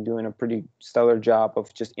has been doing a pretty stellar job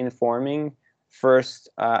of just informing first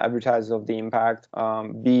advertisers of the impact.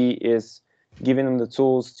 B is giving them the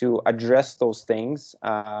tools to address those things.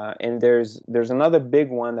 And there's another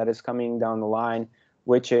big one that is coming down the line,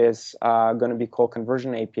 which is going to be called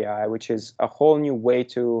Conversion API, which is a whole new way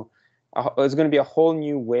to it's going to be a whole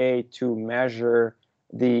new way to measure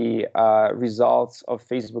the results of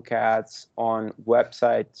Facebook ads on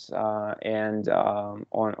websites and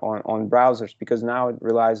on browsers, because now it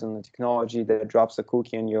relies on the technology that drops a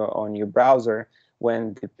cookie on your browser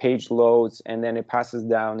when the page loads, and then it passes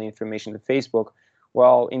down the information to Facebook.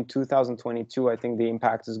 Well, in 2022, I think the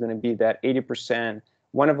impact is going to be that 80%,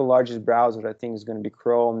 one of the largest browsers, I think, is going to be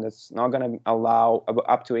Chrome. That's not going to allow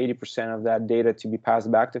up to 80% of that data to be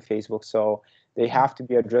passed back to Facebook. So they have to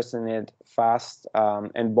be addressing it fast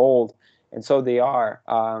and bold, and so they are.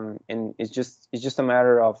 And it's just a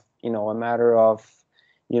matter of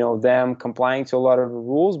them complying to a lot of the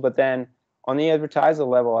rules. But then on the advertiser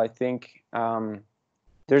level, I think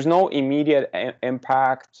there's no immediate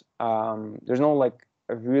impact. There's no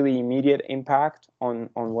a really immediate impact on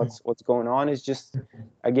what's going on. It's just,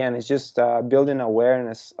 again, it's just building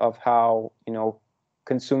awareness of how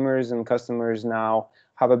consumers and customers now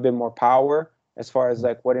have a bit more power as far as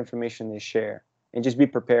what information they share, and just be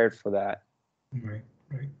prepared for that. Right.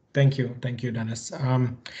 Thank you, Denis.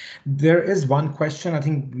 There is one question. I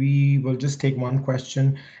think we will just take one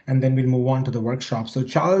question and then we'll move on to the workshop. So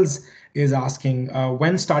Charles is asking,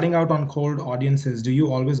 when starting out on cold audiences, do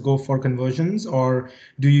you always go for conversions, or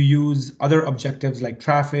do you use other objectives like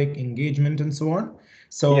traffic, engagement, and so on?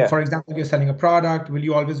 So yeah. For example, if you're selling a product, will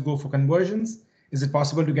you always go for conversions? Is it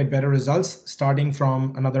possible to get better results starting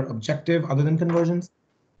from another objective other than conversions?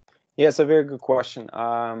 Yeah, it's a very good question.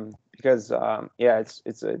 Because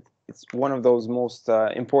it's one of those most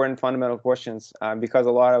important fundamental questions, because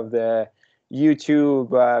a lot of the YouTube,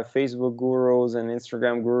 Facebook gurus and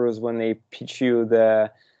Instagram gurus, when they pitch you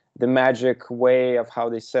the magic way of how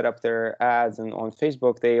they set up their ads and on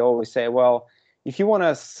Facebook, they always say, well, if you want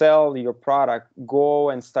to sell your product, go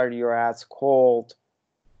and start your ads cold,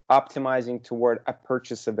 optimizing toward a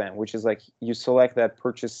purchase event, which is you select that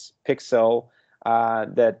purchase pixel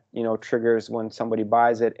that triggers when somebody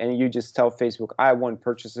buys it, and you just tell Facebook, I want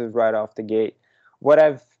purchases right off the gate. What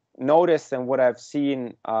I've noticed and what I've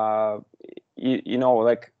seen, Facebook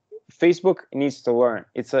needs to learn.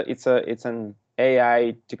 It's an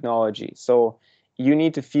AI technology, so you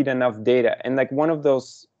need to feed enough data. And one of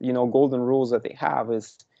those golden rules that they have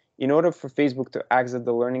is, in order for Facebook to exit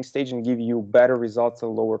the learning stage and give you better results at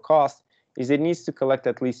lower cost, is it needs to collect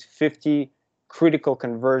at least 50 critical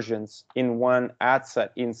conversions in one ad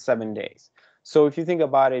set in 7 days. So if you think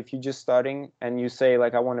about it, if you're just starting and you say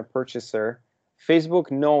I want a purchaser,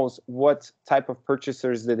 Facebook knows what type of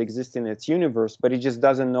purchasers that exist in its universe, but it just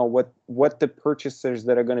doesn't know what the purchasers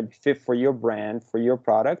that are going to be fit for your brand, for your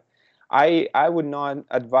product. I would not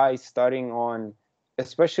advise starting on,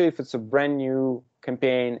 especially if it's a brand new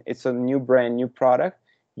campaign, it's a new brand, new product.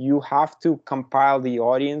 You have to compile the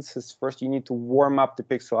audiences first. You need to warm up the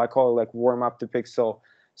pixel. I call it warm up the pixel.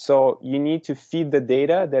 So you need to feed the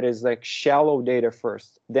data that is shallow data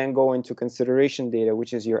first, then go into consideration data,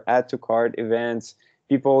 which is your add to cart events,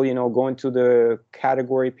 people, going to the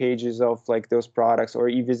category pages of those products, or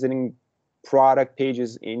visiting product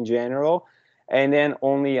pages in general. And then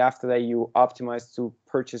only after that you optimize to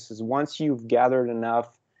purchases. Once you've gathered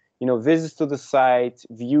enough visits to the site,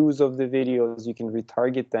 views of the videos, you can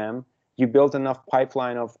retarget them. You built enough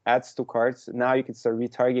pipeline of ads to carts. Now you can start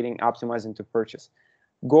retargeting, optimizing to purchase.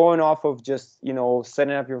 Going off of just,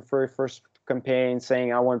 setting up your very first campaign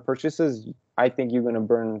saying I want purchases, I think you're going to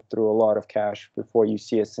burn through a lot of cash before you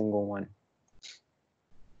see a single one.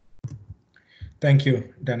 Thank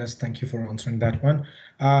you, Dennis. Thank you for answering that one.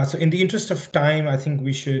 So in the interest of time, I think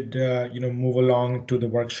we should move along to the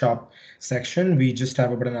workshop section. We just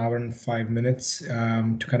have about an hour and 5 minutes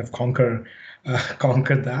to kind of conquer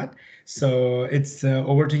that. So it's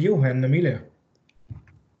over to you and Amelia.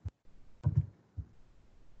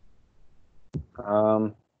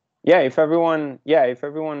 If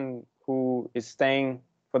everyone who is staying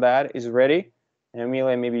for that is ready, and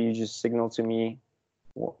Amelia, maybe you just signal to me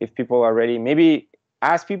if people are ready. Maybe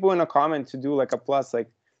ask people in a comment to do like a plus. Like,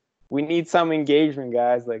 we need some engagement,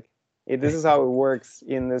 guys. Like, this is how it works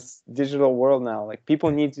in this digital world now. Like,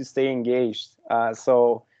 people need to stay engaged.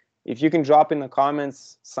 So if you can drop in the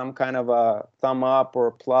comments some kind of a thumb up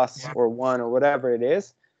or plus or one or whatever it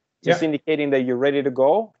is, just indicating that you're ready to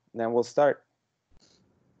go, then we'll start.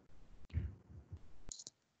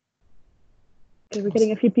 Okay, we're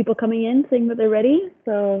getting a few people coming in saying that they're ready.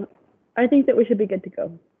 So I think that we should be good to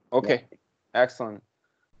go. Okay, excellent.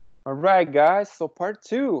 All right, guys. So part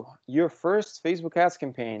 2, your first Facebook ads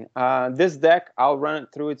campaign. This deck, I'll run it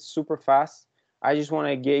through it super fast. I just want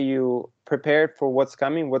to get you prepared for what's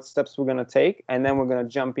coming, what steps we're going to take, and then we're going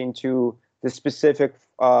to jump into the specific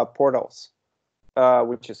portals,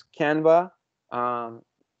 which is Canva,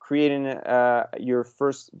 creating your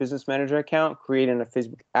first business manager account, creating a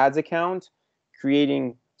Facebook ads account,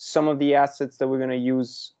 creating some of the assets that we're going to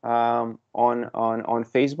use on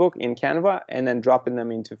Facebook in Canva, and then dropping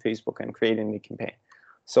them into Facebook and creating the campaign.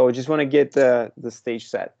 So I just want to get the stage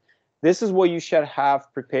set. This is what you should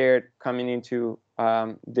have prepared coming into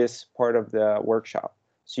this part of the workshop.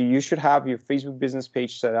 So you should have your Facebook business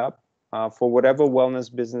page set up for whatever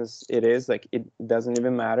wellness business it is. Like, it doesn't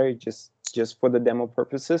even matter, just for the demo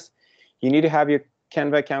purposes. You need to have your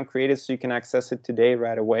Canva account created so you can access it today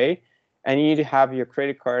right away. And you need to have your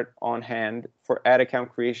credit card on hand for ad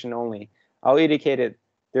account creation only. I'll indicate it.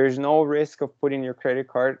 There's no risk of putting your credit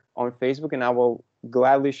card on Facebook, and I will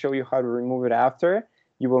gladly show you how to remove it after.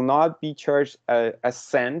 You will not be charged a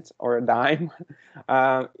cent or a dime.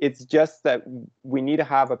 It's just that we need to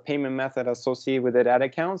have a payment method associated with that ad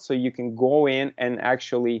account so you can go in and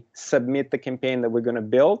actually submit the campaign that we're going to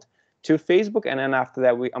build to Facebook. And then after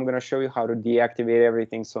that, I'm going to show you how to deactivate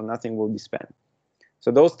everything so nothing will be spent. So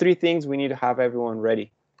those 3 things, we need to have everyone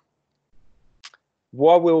ready.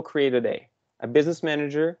 What we'll create today: a business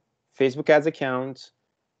manager, Facebook ads account,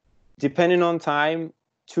 depending on time,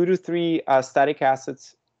 2 to 3 static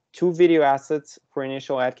assets, 2 video assets for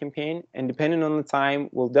initial ad campaign. And depending on the time,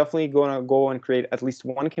 we'll definitely gonna go and create at least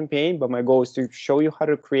 1 campaign, but my goal is to show you how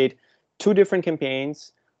to create 2 different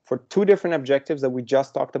campaigns for 2 different objectives that we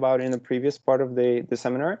just talked about in the previous part of the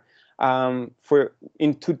seminar. In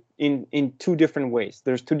 2 different ways.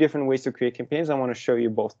 There's 2 different ways to create campaigns. I want to show you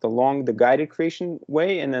both the guided creation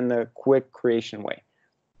way and then the quick creation way.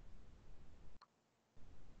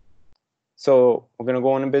 So we're going to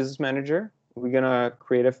go on a business manager. We're going to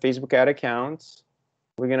create a Facebook ad account.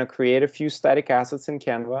 We're going to create a few static assets in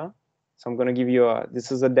Canva. So I'm going to give you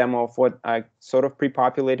this is a demo of what I sort of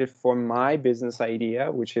pre-populated for my business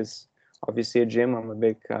idea, which is obviously a gym. I'm a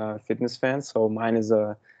big fitness fan. So mine is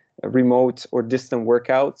a remote or distant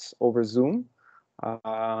workouts over Zoom,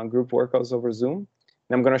 group workouts over Zoom.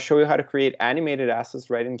 And I'm going to show you how to create animated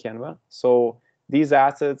assets right in Canva. So these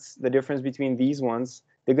assets, the difference between these ones,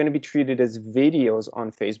 they're going to be treated as videos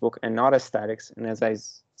on Facebook and not as statics. And as I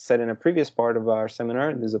said in a previous part of our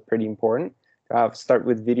seminar, this is pretty important. Start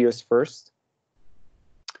with videos first.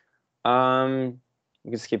 You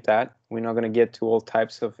can skip that. We're not going to get to all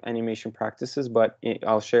types of animation practices, but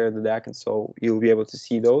I'll share the deck, and so you'll be able to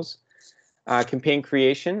see those. Campaign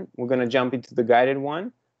creation, we're going to jump into the guided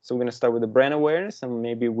one. So we're going to start with the brand awareness, and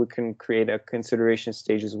maybe we can create a consideration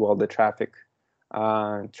stage as well, the traffic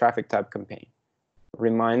type campaign.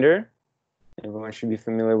 Reminder, everyone should be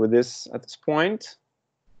familiar with this at this point.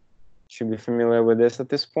 Should be familiar with this at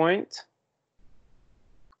this point.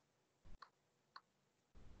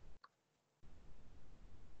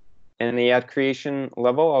 And the ad creation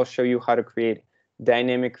level, I'll show you how to create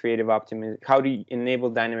dynamic creative optimization, how to enable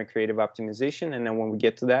dynamic creative optimization. And then when we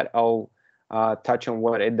get to that, I'll touch on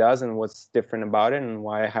what it does and what's different about it and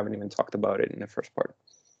why I haven't even talked about it in the first part.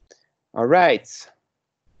 All right.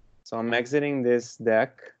 So I'm exiting this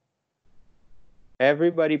deck.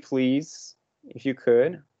 Everybody, please, if you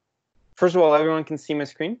could. First of all, everyone can see my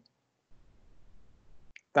screen?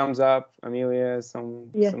 Thumbs up, Amelia,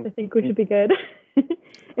 Yes, I think we should be good.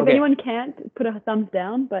 If anyone can't, put a thumbs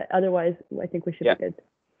down, but otherwise, I think we should be good.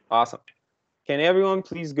 Awesome. Can everyone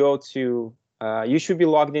please go to, you should be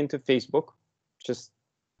logged into Facebook, just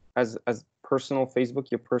as personal Facebook,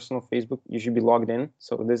 you should be logged in.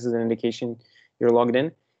 So this is an indication you're logged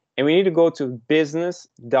in. And we need to go to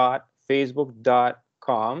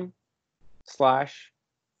business.facebook.com//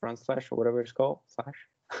 or whatever it's called,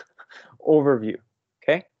 /overview.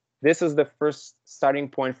 Okay, this is the first starting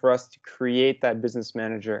point for us to create that business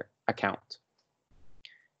manager account.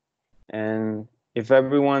 And if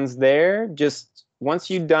everyone's there, just once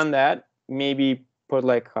you've done that, maybe put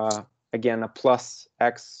like again a plus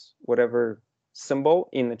X whatever symbol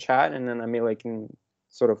in the chat, and then I may like can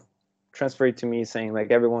sort of transfer it to me saying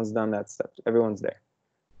like everyone's done that step, everyone's there.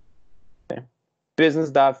 Okay,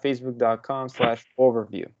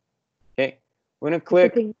 business.facebook.com/overview. Okay, we're gonna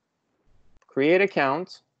click create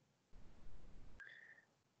account.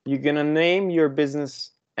 You're gonna name your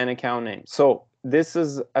business and account name. So this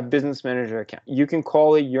is a business manager account. You can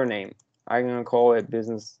call it your name. I'm gonna call it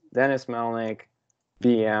business Denis Melnik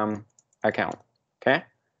BM account. Okay,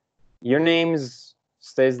 your name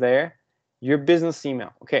stays there. Your business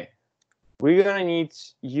email. Okay, we're gonna need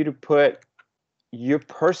you to put your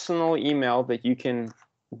personal email that you can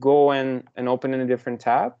go in and open in a different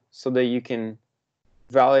tab so that you can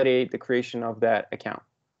validate the creation of that account.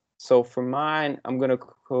 So for mine, I'm gonna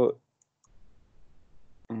put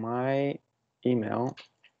my email,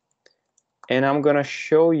 and I'm gonna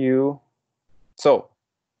show you. So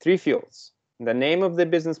 3 fields: the name of the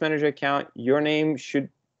business manager account, your name should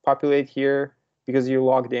populate here because you're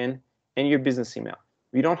logged in, and your business email.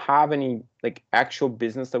 We don't have any like actual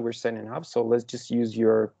business that we're setting up, so let's just use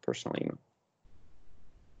your personal email.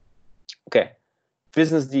 Okay,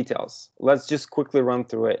 business details. Let's just quickly run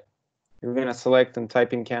through it. You're gonna select and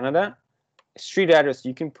type in Canada. Street address,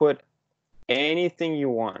 you can put anything you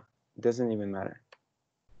want. It doesn't even matter.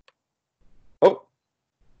 Oh,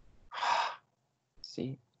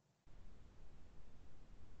 see.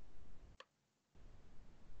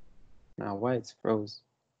 Now why it's froze?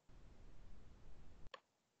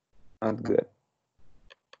 Not good.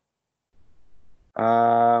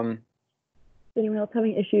 Anyone else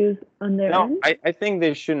having issues on their No, end? I think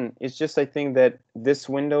they shouldn't. It's just I think that this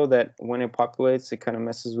window that when it populates, it kind of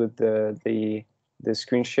messes with the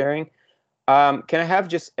screen sharing. Can I have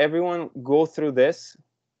just everyone go through this?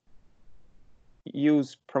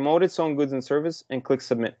 Use promote its own goods and service and click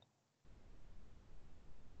submit.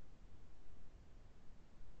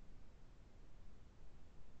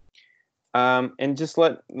 And just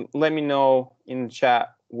let me know in the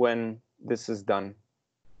chat when this is done.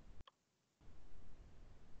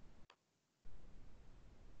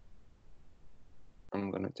 I'm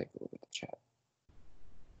gonna take a look at the chat.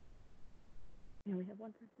 Yeah, we have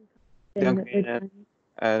one person.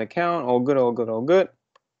 An account, all good, all good, all good.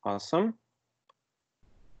 Awesome.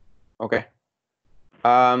 Okay.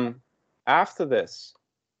 After this,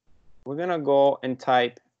 we're gonna go and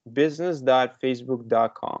type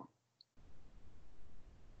business.facebook.com.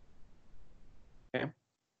 Okay.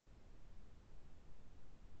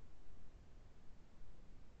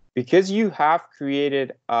 Because you have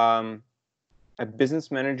created a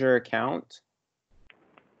business manager account,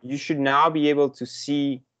 you should now be able to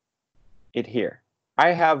see it here.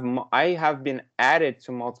 I have been added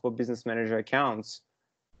to multiple business manager accounts.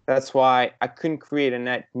 That's why I couldn't create a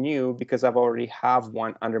net new because I've already have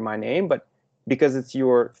one under my name, but because it's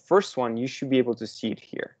your first one, you should be able to see it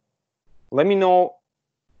here. Let me know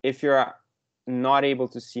if you're not able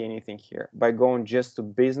to see anything here by going just to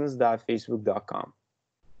business.facebook.com.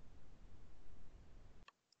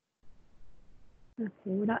 Okay,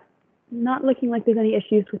 we're not looking like there's any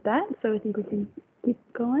issues with that, so I think we can keep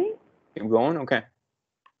going. Keep going, okay.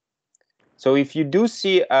 So if you do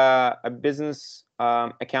see a business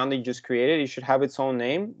account that you just created, it should have its own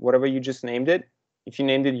name, whatever you just named it. If you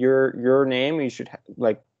named it your name, you should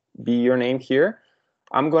like be your name here.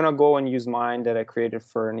 I'm gonna go and use mine that I created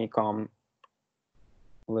for an e-com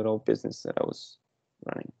little business that I was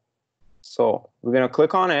running. So we're gonna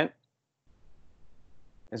click on it.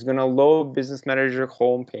 It's gonna load Business Manager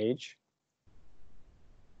home page.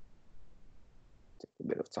 Take a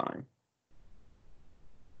bit of time.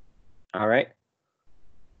 All right.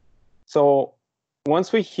 So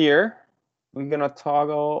once we're here, we're gonna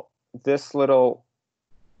toggle this little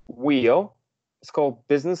wheel. It's called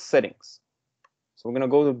Business Settings. So we're gonna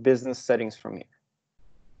go to Business Settings from here.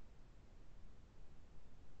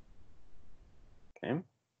 Okay.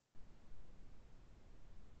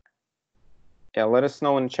 Yeah, let us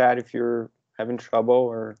know in chat if you're having trouble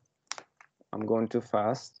or I'm going too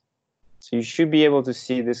fast. So you should be able to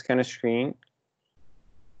see this kind of screen.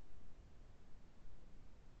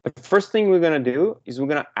 The first thing we're going to do is we're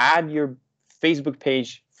going to add your Facebook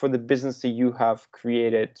page for the business that you have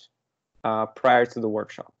created prior to the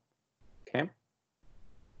workshop. Okay.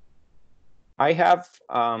 I have,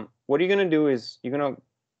 what you're going to do is you're going to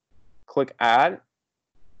click add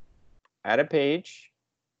a page.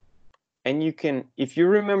 And you can, if you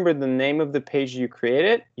remember the name of the page you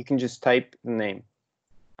created, you can just type the name.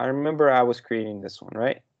 I remember I was creating this one,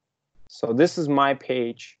 right? So this is my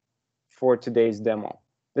page for today's demo.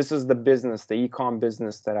 This is the business, the e-com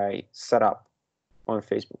business that I set up on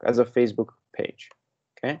Facebook as a Facebook page,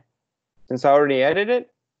 okay? Since I already edited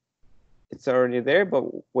it, it's already there, but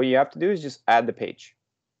what you have to do is just add the page,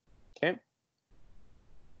 okay?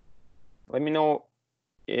 Let me know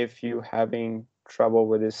if you're having trouble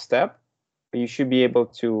with this step, but you should be able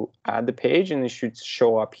to add the page and it should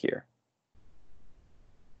show up here.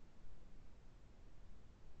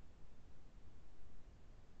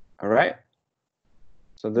 All right.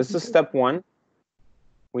 So this is step one.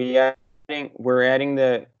 We're adding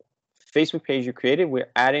the Facebook page you created.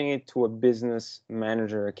 We're adding it to a business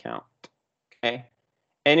manager account. Okay.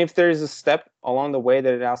 And if there is a step along the way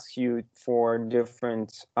that it asks you for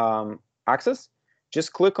different access,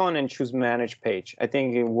 just click on and choose manage page. I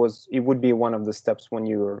think it would be one of the steps when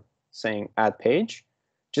you were saying add page.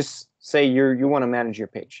 Just say you want to manage your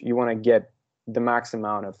page. You want to get the max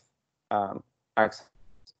amount of access.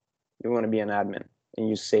 You want to be an admin and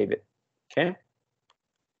you save it. Okay.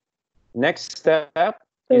 Next step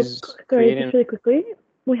is creating. Just really quickly,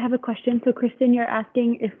 we have a question. So Kristen, you're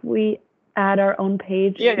asking if we add our own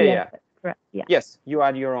page. Yeah. Correct. Yeah. Yes, you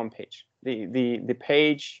add your own page. The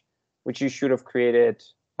page which you should have created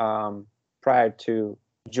prior to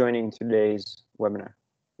joining today's webinar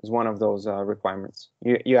is one of those requirements.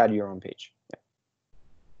 You add your own page.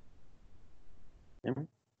 Yeah.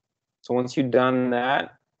 So once you've done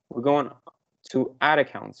that, we're going to add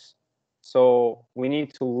accounts. So we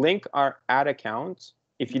need to link our ad account.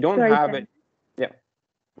 If you don't have it, yeah.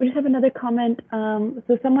 We just have another comment.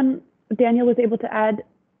 So Daniel was able to add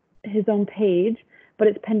his own page, but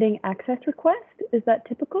it's pending access request. Is that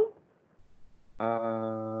typical?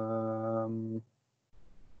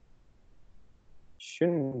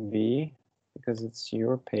 Shouldn't be, because it's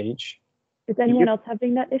your page. Is anyone else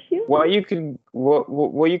having that issue? What you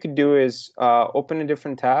could do is open a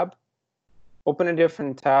different tab. Type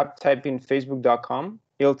in facebook.com.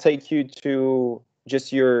 It'll take you to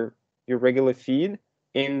just your regular feed.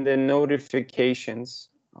 In the notifications,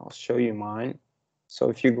 I'll show you mine. So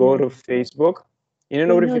if you go to Facebook, in the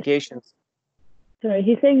notifications. Sorry,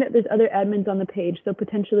 he's saying that there's other admins on the page. So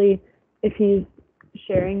potentially, if he's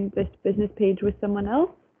sharing this business page with someone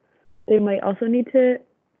else, they might also need to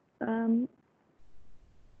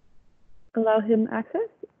allow him access.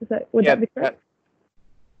 Would that be correct?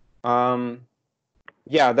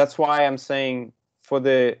 Yeah, that's why I'm saying for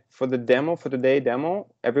the today demo,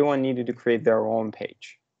 everyone needed to create their own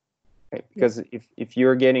page, right? Because if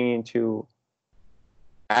you're getting into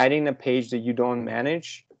adding a page that you don't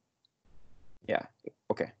manage, yeah,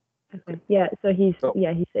 okay. Yeah, so he's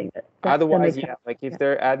saying that. Otherwise, if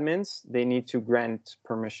they're admins, they need to grant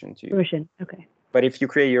permission to you. Permission, okay. But if you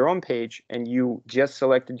create your own page and you just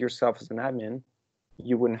selected yourself as an admin,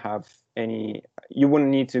 you wouldn't have any. You wouldn't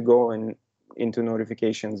need to go into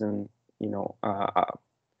notifications and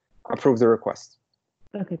approve the request.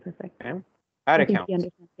 Okay, perfect. Okay. Add accounts.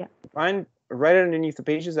 Yeah. Find right underneath the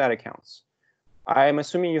pages, add accounts. I'm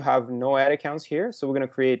assuming you have no ad accounts here, so we're going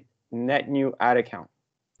to create net new ad account.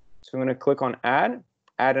 So I'm going to click on add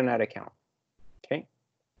an ad account. Okay.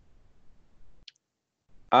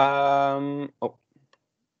 Oh,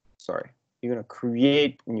 sorry. You're going to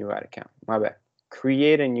create a new ad account. My bad.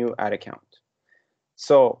 Create a new ad account.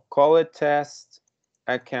 So call it test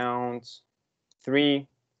account 3,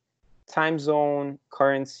 time zone,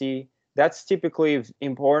 currency. That's typically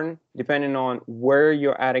important depending on where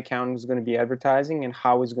your ad account is going to be advertising and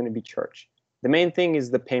how it's going to be charged. The main thing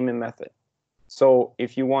is the payment method. So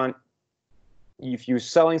if you're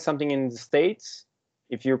selling something in the States,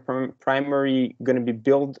 if you're primary going to be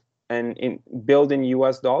billed in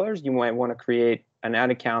US dollars, you might want to create an ad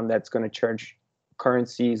account that's going to charge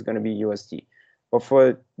currency is going to be USD. But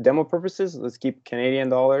for demo purposes, let's keep Canadian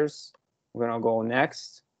dollars. We're going to go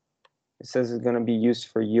next. It says it's going to be used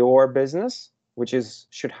for your business, which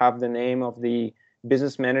should have the name of the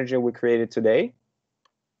business manager we created today.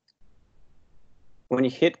 When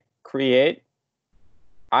you hit create,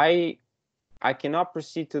 I cannot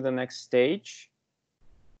proceed to the next stage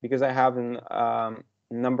because I have a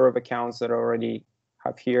number of accounts that I already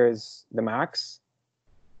have here as the max.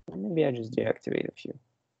 Maybe I just deactivate a few.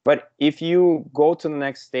 But if you go to the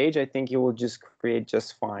next stage, I think it will just create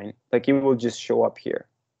just fine. Like it will just show up here.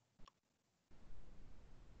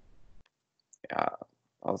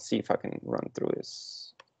 I'll see if I can run through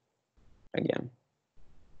this. again.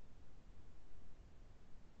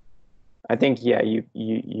 I think, yeah,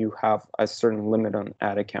 you have a certain limit on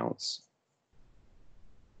ad accounts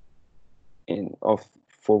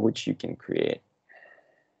for which you can create.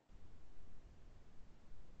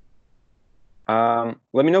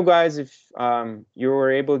 Let me know, guys, if you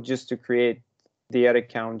were able just to create the ad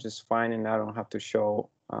account just fine, and I don't have to show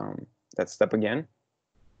that step again.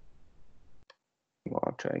 Well,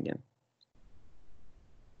 I'll try again.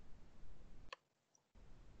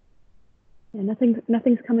 Yeah,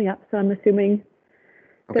 nothing's coming up, so I'm assuming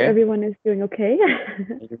that everyone is doing okay.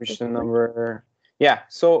 Number, yeah.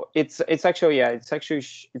 So it's actually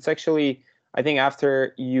I think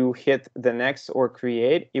after you hit the next or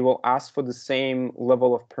create, it will ask for the same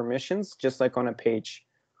level of permissions, just like on a page.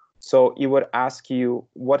 So it would ask you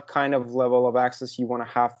what kind of level of access you want to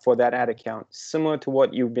have for that ad account, similar to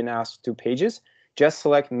what you've been asked to pages. Just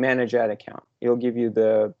select manage ad account. It'll give you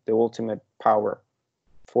the ultimate power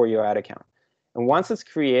for your ad account. And once it's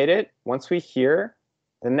created, once we're here,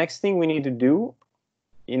 the next thing we need to do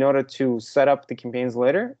in order to set up the campaigns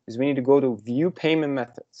later is we need to go to view payment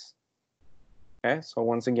methods. Okay, so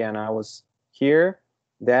once again, I was here.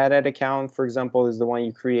 That ad account, for example, is the one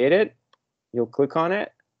you created. You'll click on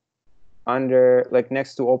it under, like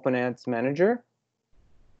next to Open Ads Manager,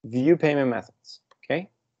 view payment methods. Okay,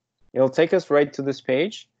 it'll take us right to this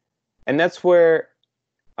page. And that's where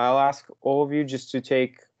I'll ask all of you just to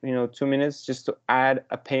take 2 minutes just to add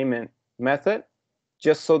a payment method,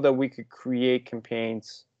 just so that we could create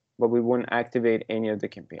campaigns, but we wouldn't activate any of the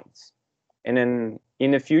campaigns. And then in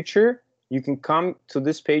the future, you can come to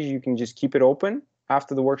this page, you can just keep it open.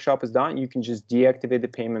 After the workshop is done, you can just deactivate the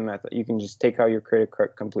payment method. You can just take out your credit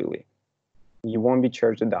card completely. You won't be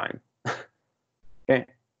charged a dime. Okay,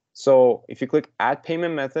 so if you click add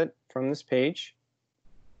payment method from this page,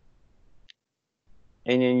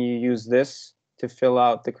 and then you use this to fill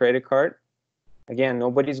out the credit card. Again,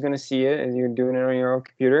 nobody's going to see it as you're doing it on your own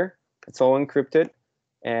computer. It's all encrypted.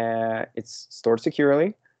 It's stored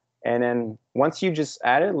securely. And then once you just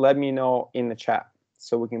add it, let me know in the chat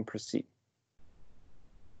so we can proceed.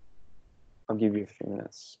 I'll give you a few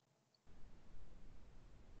minutes.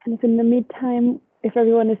 And if in the meantime, if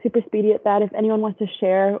everyone is super speedy at that, if anyone wants to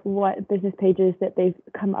share what business pages that they've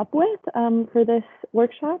come up with for this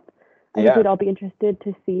workshop, I think we'd all be interested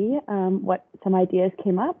to see what some ideas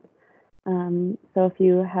came up. So if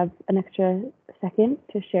you have an extra second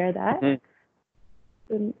to share that,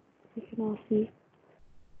 then we can all see.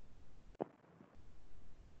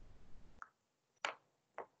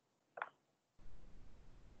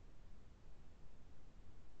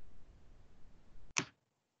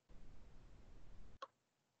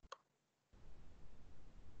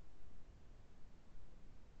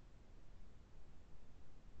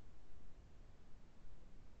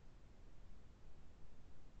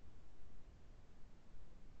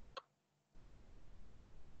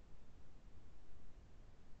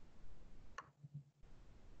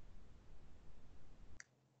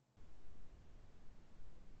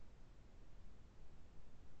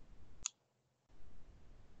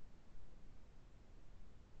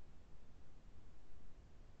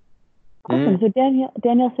 Awesome. So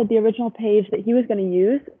Daniel said the original page that he was going to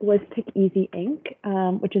use was Pick Easy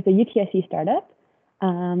Inc., which is a UTSC startup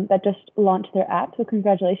that just launched their app. So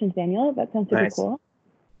congratulations, Daniel. That sounds super cool.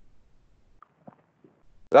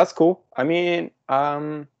 That's cool. I mean,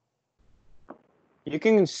 you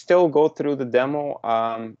can still go through the demo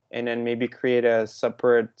and then maybe create a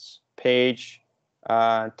separate page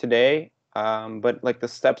today. But like the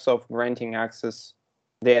steps of granting access,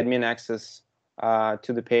 the admin access to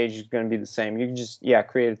the page is going to be the same. You can just,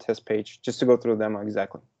 create a test page just to go through the demo.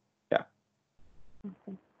 Exactly. Yeah.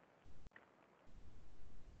 Awesome.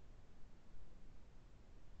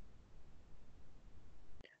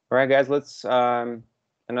 All right, guys, let's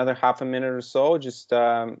another half a minute or so. Just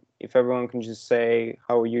if everyone can just say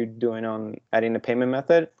how are you doing on adding the payment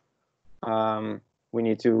method. We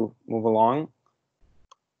need to move along.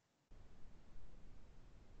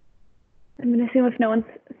 I'm going to assume if no one's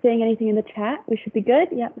saying anything in the chat, we should be good.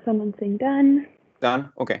 Yep, someone's saying done.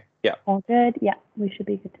 Done? Okay, yeah. All good. Yeah, we should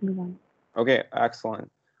be good to move on. Okay, excellent.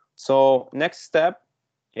 So next step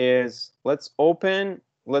is let's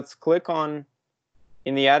click on,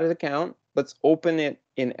 in the added account, let's open it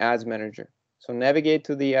in Ads Manager. So navigate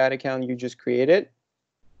to the ad account you just created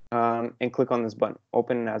and click on this button,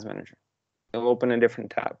 Open in Ads Manager. It'll open a different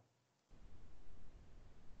tab.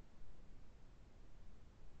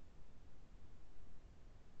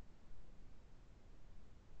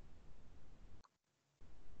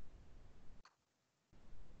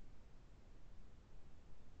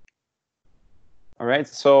 All right,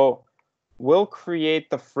 so we'll create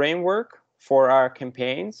the framework for our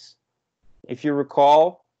campaigns. If you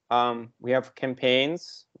recall, we have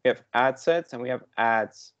campaigns, we have ad sets, and we have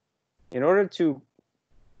ads. In order to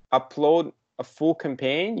upload a full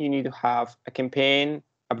campaign, you need to have a campaign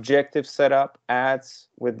objective setup, ads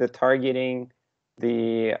with the targeting, with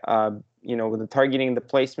the targeting, the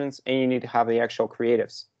placements, and you need to have the actual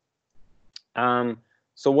creatives.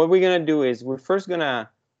 So what we're gonna do is we're first gonna,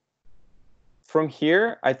 from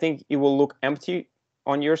here, I think it will look empty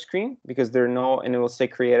on your screen because there are no, and it will say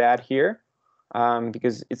create ad here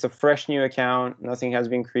because it's a fresh new account, nothing has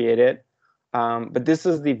been created. But this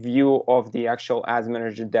is the view of the actual Ads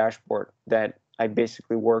Manager dashboard that I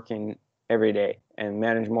basically work in every day and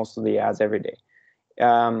manage most of the ads every day.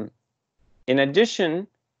 In addition,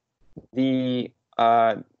 the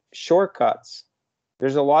shortcuts,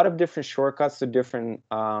 there's a lot of different shortcuts to different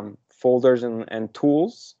folders and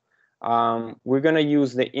tools. We're going to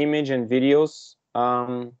use the image and videos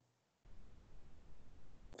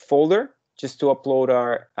folder just to upload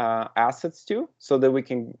our assets to, so that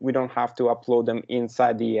we don't have to upload them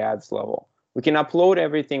inside the ads level. We can upload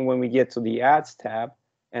everything when we get to the ads tab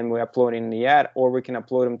and we upload in the ad, or we can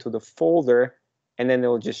upload them to the folder and then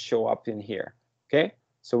they'll just show up in here. Okay,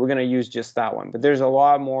 so we're going to use just that one, but there's a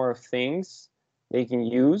lot more things they can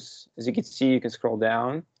use. As you can see, you can scroll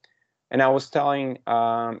down, and I was telling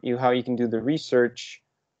you how you can do the research.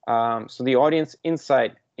 So the audience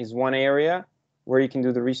insight is one area where you can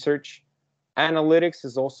do the research. Analytics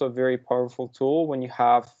is also a very powerful tool when you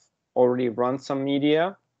have already run some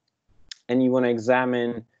media and you want to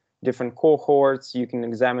examine different cohorts. You can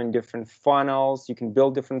examine different funnels. You can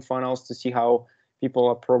build different funnels to see how people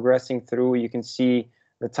are progressing through. You can see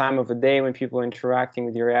the time of the day when people are interacting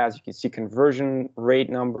with your ads. You can see conversion rate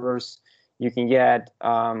numbers. You can get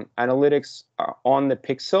analytics on the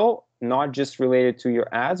pixel, not just related to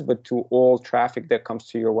your ads, but to all traffic that comes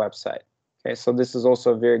to your website. Okay, so this is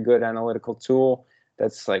also a very good analytical tool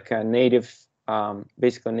that's like a native,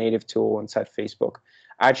 basically a native tool inside Facebook.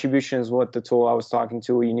 Attribution is what the tool I was talking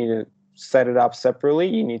to. You need to set it up separately.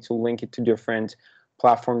 You need to link it to different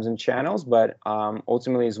platforms and channels, but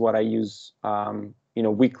ultimately is what I use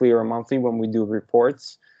weekly or monthly when we do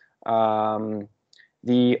reports.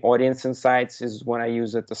 The audience insights is when I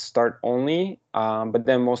use at the start only, but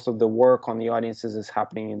then most of the work on the audiences is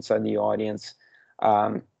happening inside the audience.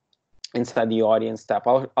 Inside the audience tab.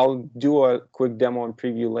 I'll do a quick demo and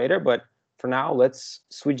preview later, but for now, let's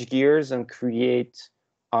switch gears and create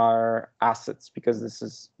our assets, because this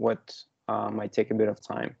is what might take a bit of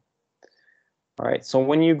time. All right, so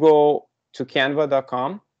when you go to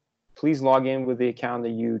canva.com, please log in with the account that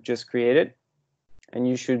you just created, and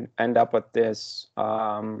you should end up at this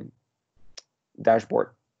dashboard.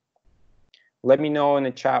 Let me know in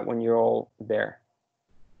the chat when you're all there.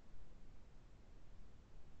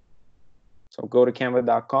 So go to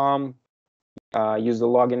canva.com, use the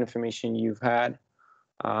login information you've had,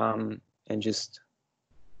 and just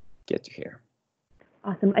get to here.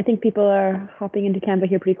 Awesome. I think people are hopping into Canva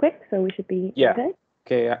here pretty quick, so we should be good.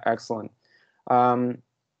 Okay, excellent.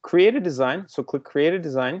 Create a design. So click Create a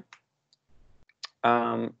Design.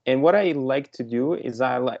 And what I like to do is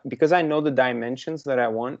because I know the dimensions that I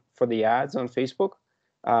want for the ads on Facebook.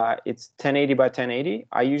 It's 1080 by 1080.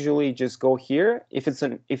 I usually just go here. If it's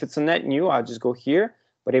a net new, I'll just go here.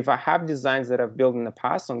 But if I have designs that I've built in the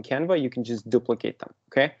past on Canva, you can just duplicate them.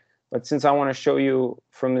 Okay. But since I want to show you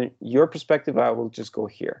from your perspective, I will just go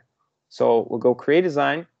here. So we'll go Create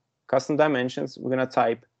Design, Custom Dimensions. We're gonna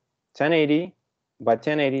type 1080 by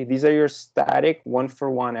 1080. These are your static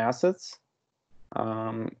 1-for-1 assets,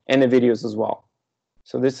 and the videos as well.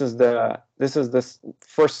 So this is the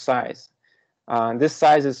first size. This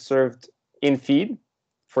size is served in feed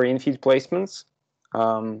for in-feed placements.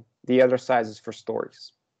 The other size is for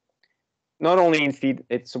stories. Not only in feed,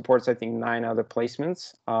 it supports, I think, 9 other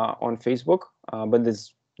placements on Facebook, but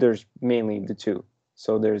there's mainly the 2.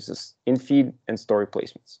 So there's this in-feed and story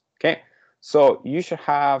placements. Okay, so you should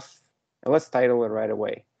have, and let's title it right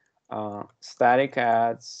away. Static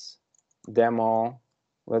ads, demo,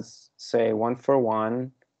 let's say 1-for-1.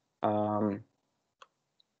 Okay.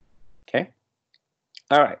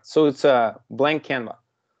 All right, so it's a blank Canva.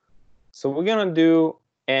 So we're gonna do,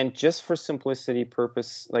 and just for simplicity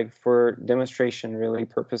purpose, like for demonstration really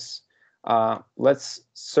purpose, let's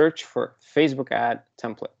search for Facebook ad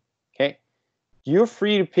template. Okay, you're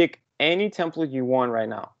free to pick any template you want right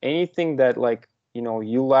now. Anything that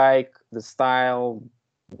you like, the style,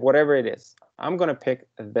 whatever it is. I'm gonna pick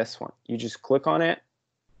this one. You just click on it.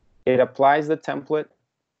 It applies the template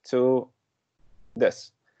to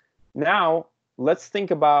this. Now let's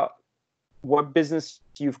think about what business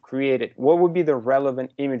you've created. What would be the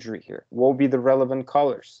relevant imagery here? What would be the relevant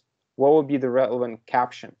colors? What would be the relevant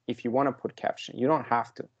caption? If you want to put caption, you don't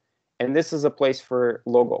have to. And this is a place for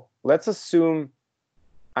logo. Let's assume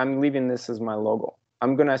I'm leaving this as my logo.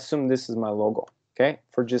 I'm going to assume this is my logo, okay,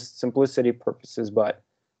 for just simplicity purposes. But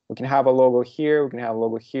we can have a logo here. We can have a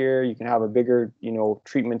logo here. You can have a bigger, you know,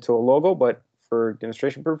 treatment to a logo. But for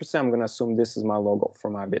demonstration purposes, I'm going to assume this is my logo for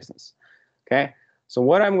my business, okay? So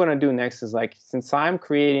what I'm going to do next is, like, since I'm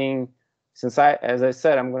creating, as I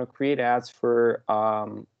said, I'm going to create ads for,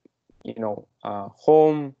 you know,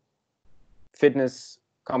 home fitness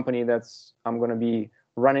company that's, I'm going to be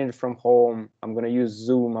running it from home. I'm going to use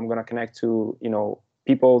Zoom. I'm going to connect to, you know,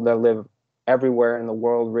 people that live everywhere in the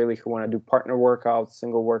world, really, who want to do partner workouts,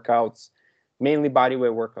 single workouts, mainly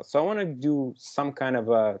bodyweight workouts. So I want to do some kind of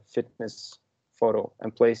a fitness photo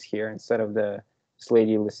and place here instead of this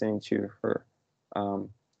lady listening to her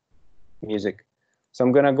music. So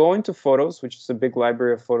I'm going to go into photos, which is a big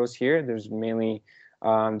library of photos here. There's mainly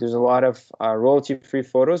there's a lot of royalty-free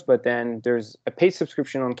photos, but then there's a paid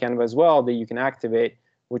subscription on Canva as well that you can activate,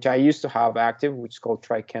 which I used to have active, which is called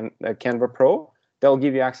Canva Pro. That'll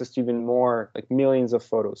give you access to even more, like millions of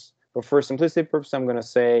photos. But for simplicity purpose, I'm going to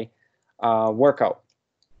say workout.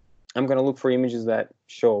 I'm going to look for images that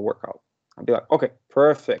show a workout. I'll be like, okay,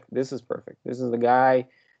 perfect. This is perfect. This is the guy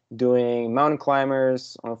doing mountain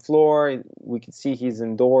climbers on the floor. We can see he's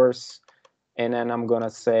indoors. And then I'm going to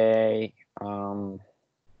say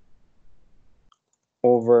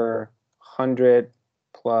over 100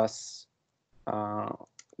 plus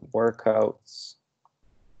workouts.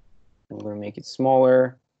 I'm going to make it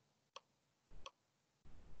smaller.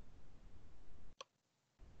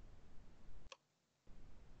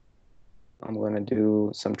 I'm going to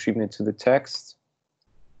do some treatment to the text.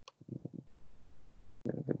 A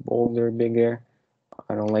little bit bolder, bigger.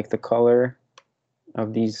 I don't like the color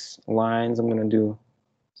of these lines. I'm going to do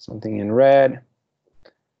something in red.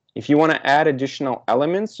 If you want to add additional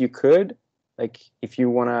elements, you could. Like if you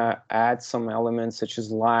want to add some elements such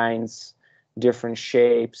as lines, different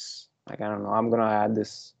shapes. Like, I don't know, I'm going to add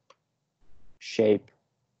this shape.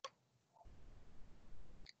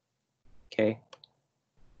 Okay.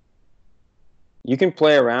 You can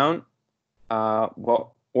play around,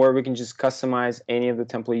 well, or we can just customize any of the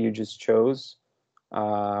template you just chose.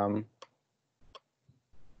 Use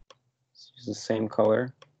the same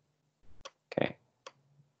color. Okay.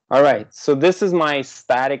 All right, so this is my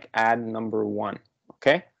static ad number 1,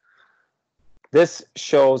 okay? This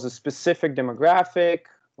shows a specific demographic,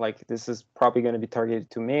 like this is probably going to be targeted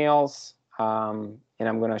to males, and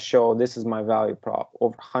I'm going to show this is my value prop,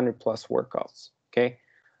 over 100 plus workouts, okay?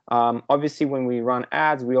 Obviously, when we run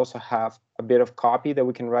ads, we also have a bit of copy that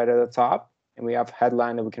we can write at the top, and we have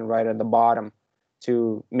headline that we can write at the bottom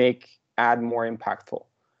to make ad more impactful.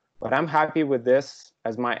 But I'm happy with this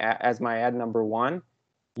as my ad number 1.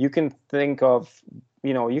 You can think of,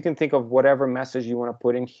 you know, you can think of whatever message you want to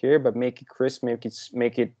put in here, but make it crisp, make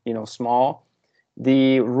it, you know, small.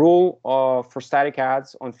 The rule for static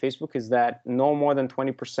ads on Facebook is that no more than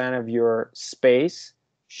 20% of your space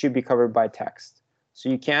should be covered by text. So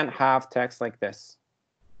you can't have text like this.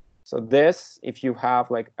 So this, if you have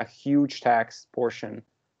like a huge text portion,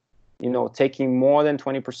 you know, taking more than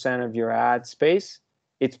 20% of your ad space,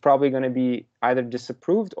 it's probably going to be either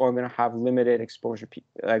disapproved or going to have limited exposure.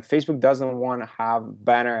 Like Facebook doesn't want to have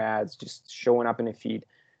banner ads just showing up in the feed.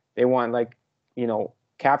 They want, like, you know,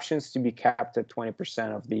 captions to be capped at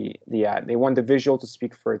 20% of the ad. They want the visual to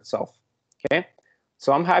speak for itself. Okay,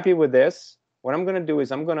 so I'm happy with this. What I'm going to do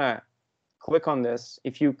is I'm going to click on this.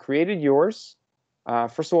 If you created yours,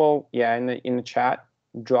 first of all, yeah, in the chat,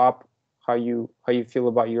 drop how you feel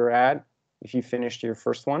about your ad if you finished your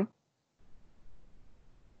first one.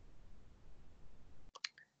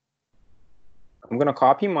 I'm going to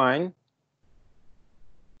copy mine.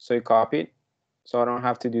 So you copy it, so I don't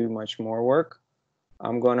have to do much more work.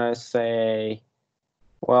 I'm going to say,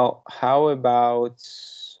 well, how about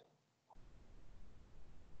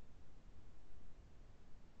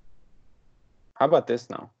this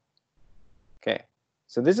now? Okay,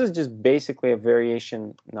 so this is just basically a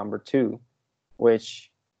variation number 2,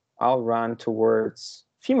 which I'll run towards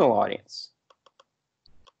female audience.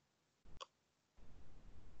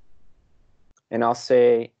 And I'll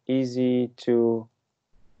say easy to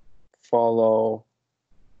follow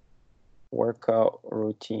workout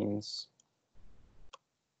routines.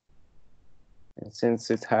 And since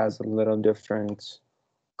it has a little different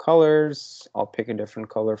colors, I'll pick a different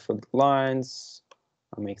color for the lines.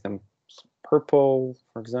 I'll make them purple,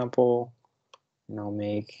 for example, and I'll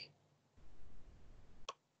make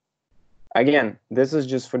Again, this is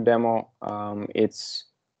just for demo. It's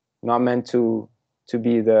not meant to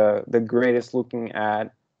be the greatest looking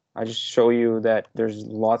ad. I just show you that there's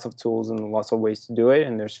lots of tools and lots of ways to do it,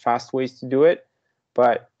 and there's fast ways to do it.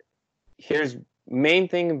 But here's main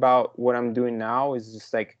thing about what I'm doing now is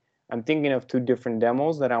just like I'm thinking of 2 different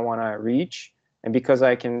demos that I want to reach. And because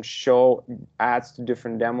I can show ads to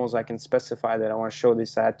different demos, I can specify that I want to show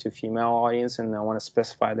this ad to a female audience, and I want to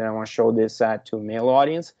specify that I want to show this ad to a male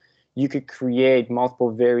audience. You could create multiple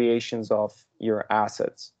variations of your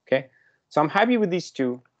assets. Okay, so I'm happy with these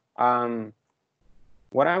 2.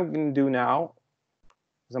 What I'm going to do now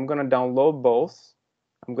is I'm going to download both.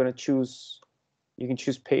 I'm going to choose, you can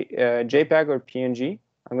choose JPEG or PNG.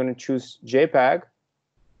 I'm going to choose JPEG.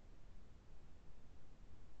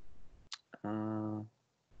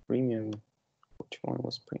 Premium, which one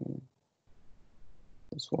was premium?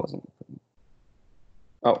 This wasn't premium.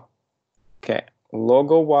 Oh, okay.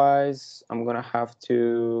 Logo wise, I'm gonna have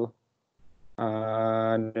to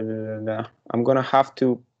I'm gonna have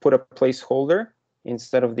to put a placeholder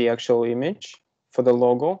instead of the actual image for the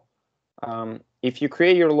logo. If you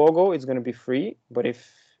create your logo, it's gonna be free, but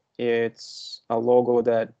if it's a logo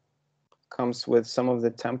that comes with some of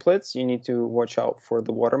the templates, you need to watch out for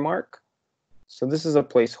the watermark. So this is a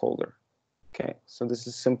placeholder. Okay, so this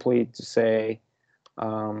is simply to say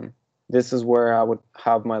this is where I would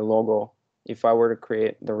have my logo if I were to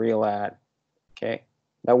create the real ad. Okay,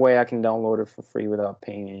 that way I can download it for free without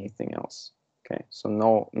paying anything else. Okay, so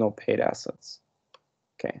no paid assets.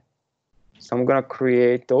 Okay, so I'm gonna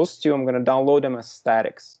create those 2. I'm gonna download them as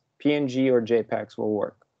statics. PNG or JPEGs will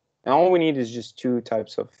work. And all we need is just 2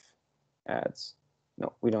 types of ads.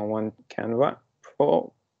 No, we don't want Canva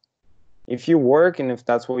Pro. If you work and if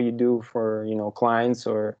that's what you do for clients,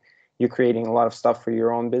 or you're creating a lot of stuff for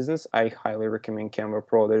your own business, I highly recommend Canva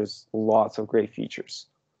Pro. There's lots of great features,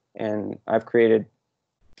 and I've created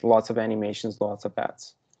lots of animations, lots of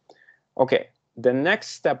ads. Okay, the next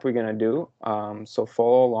step we're gonna do, so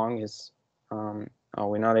follow along, is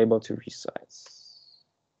we're not able to resize.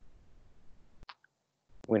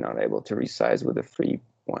 We're not able to resize with the free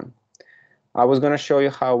one. I was going to show you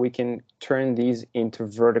how we can turn these into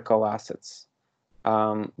vertical assets,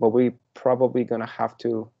 but we're probably going to have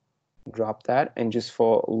to drop that and just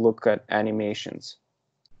look at animations.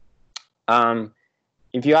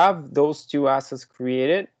 If you have those 2 assets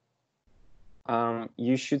created,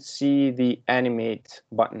 you should see the animate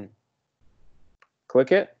button.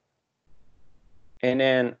 Click it, and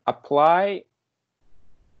then apply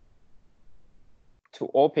to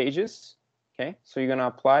all pages. Okay, so you're going to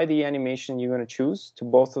apply the animation you're going to choose to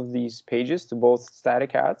both of these pages, to both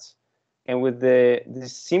static ads. And with the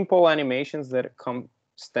simple animations that come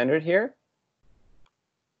standard here,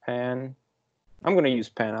 pen, I'm going to use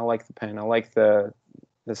pen. I like the pen. I like the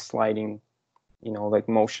sliding, like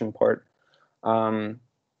motion part. Timing,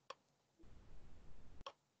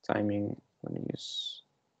 I'm going to use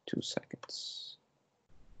 2 seconds.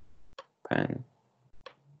 Pen.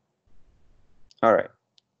 All right.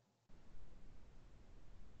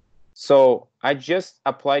 So I just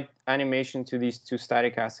applied animation to these 2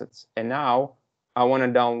 static assets, and now I want to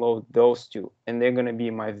download those 2, and they're going to be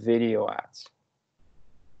my video ads.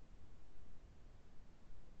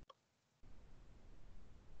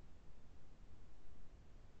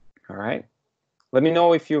 All right. Let me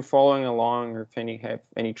know if you're following along or if you have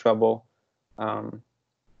any trouble.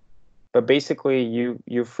 But basically,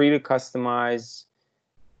 you're free to customize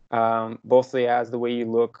both the ads the way you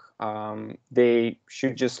look. They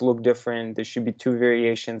should just look different. There should be 2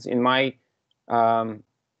 variations. In my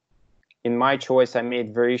choice, I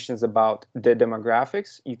made variations about the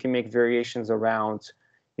demographics. You can make variations around,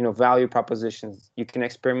 value propositions. You can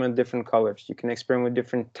experiment with different colors. You can experiment with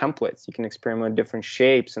different templates. You can experiment with different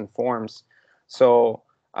shapes and forms. So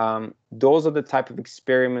those are the type of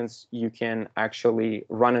experiments you can actually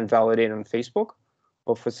run and validate on Facebook.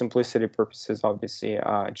 But for simplicity purposes, obviously,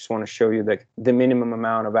 I just want to show you the minimum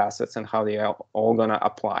amount of assets and how they are all going to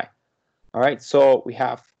apply. All right, so we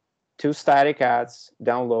have 2 static ads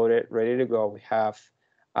downloaded, ready to go. We have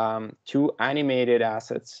 2 animated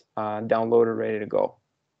assets downloaded, ready to go.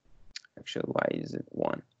 Actually, why is it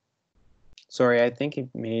 1? Sorry, I think it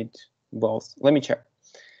made both. Let me check.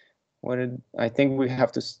 I think we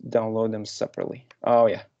have to download them separately. Oh,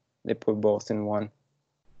 yeah, they put both in 1.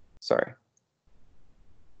 Sorry.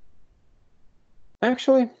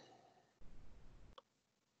 Actually,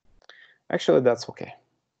 that's okay.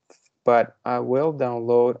 But I will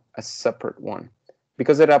download a separate one.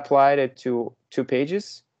 Because it applied it to 2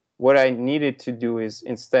 pages, what I needed to do is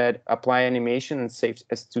instead apply animation and save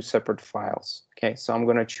as 2 separate files. Okay, so I'm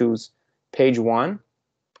going to choose page 1.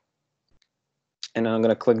 and I'm going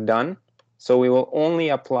to click done. So we will only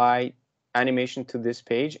apply animation to this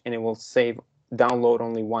page, and it will download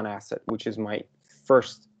only one asset, which is my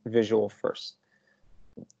first visual first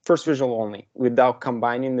visual only, without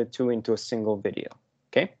combining the two into a single video.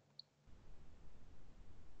 Okay.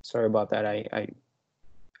 Sorry about that.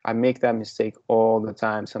 I make that mistake all the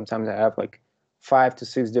time. Sometimes I have like 5 to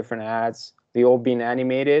 6 different ads, they all being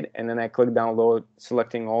animated, and then I click download,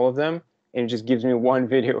 selecting all of them, and it just gives me one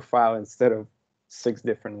video file instead of 6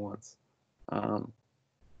 different ones.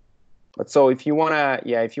 But so if you wanna,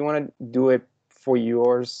 if you wanna do it for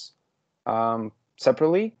yours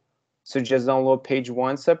separately, so just download page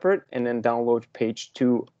 1 separate, and then download page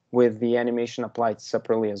 2 with the animation applied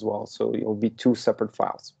separately as well. So it'll be 2 separate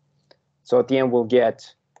files. So at the end, we'll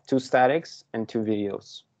get 2 statics and 2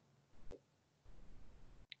 videos.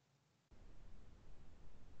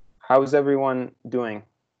 How's everyone doing?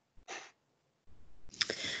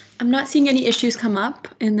 I'm not seeing any issues come up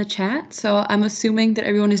in the chat, so I'm assuming that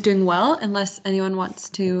everyone is doing well, unless anyone wants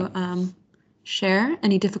to share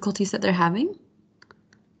any difficulties that they're having.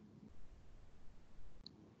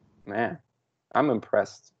 Man, I'm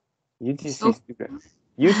impressed. UTC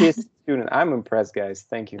student, I'm impressed, guys.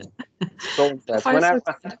 Thank you. So impressed.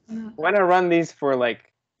 When I run these for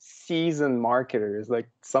like seasoned marketers, like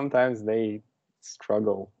sometimes they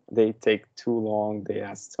struggle. They take too long. They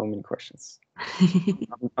ask so many questions.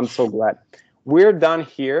 I'm so glad. We're done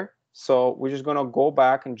here. So we're just going to go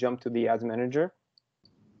back and jump to the ads manager.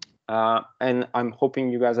 And I'm hoping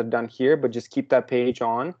you guys are done here, but just keep that page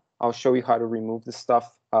on. I'll show you how to remove the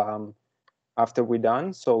stuff after we're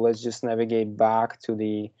done. So let's just navigate back to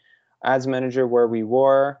the ads manager where we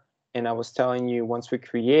were. And I was telling you, once we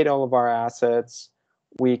create all of our assets,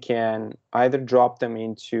 we can either drop them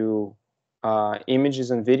into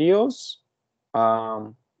images and videos,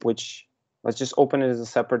 which let's just open it as a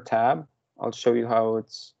separate tab. I'll show you how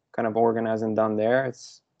it's kind of organized and done there.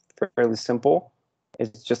 It's fairly simple.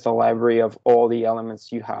 It's just a library of all the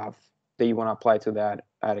elements you have that you want to apply to that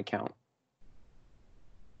ad account.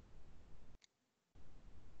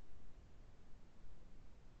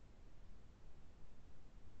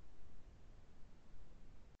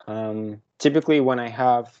 Typically, when I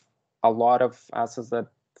have a lot of assets that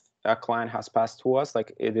a client has passed to us,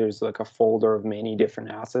 like there's like a folder of many different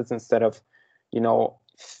assets, instead of,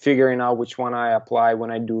 figuring out which one I apply when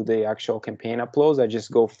I do the actual campaign uploads, I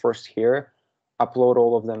just go first here, upload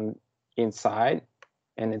all of them inside,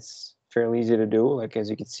 and it's fairly easy to do. Like, as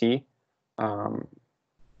you can see, I'll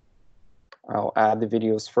add the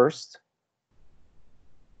videos first.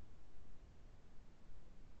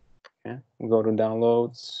 Okay, go to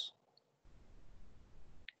downloads.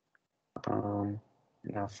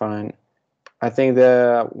 Now fine. I think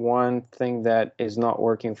the one thing that is not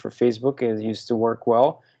working for Facebook, it used to work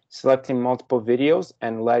well, selecting multiple videos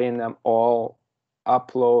and letting them all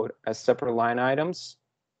upload as separate line items.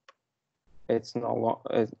 It's no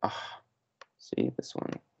longer, see, this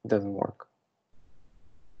one doesn't work.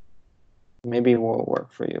 Maybe it will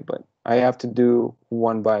work for you, but I have to do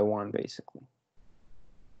one by one, basically.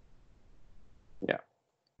 Yeah.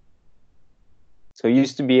 So you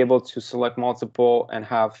used to be able to select multiple and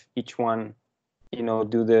have each one,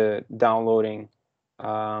 do the downloading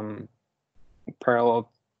parallel,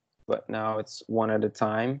 but now it's one at a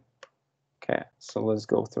time. Okay, so let's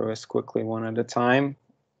go through this quickly, one at a time.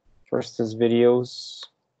 First is videos.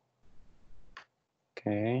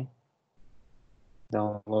 Okay,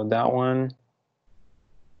 download that one.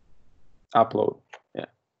 Upload, yeah,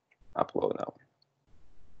 upload that one.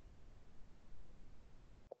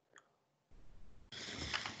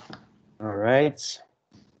 All right,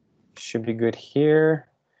 should be good here.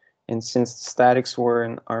 And since the statics were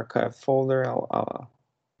in archive folder, I'll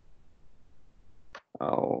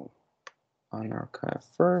unarchive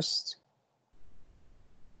first.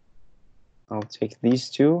 I'll take these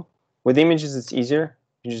two. With images, it's easier.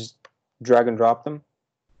 You just drag and drop them.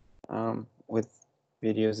 With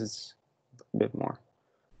videos, it's a bit more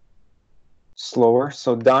slower.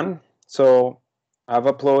 So done. So I've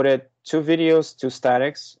uploaded 2 videos, 2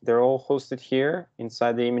 statics. They're all hosted here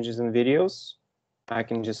inside the images and videos. I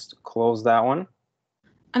can just close that one.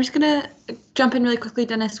 I'm just going to jump in really quickly,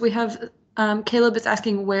 Dennis. We have Caleb is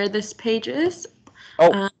asking where this page is.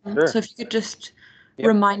 Oh, sure. So if you could just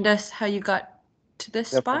remind us how you got to this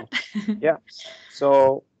spot. Yeah.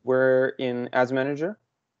 So we're in Ads Manager,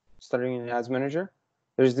 starting in Ads Manager.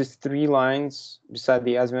 There's these 3 lines beside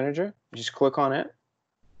the Ads Manager. Just click on it.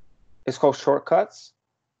 It's called Shortcuts.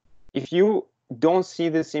 If you don't see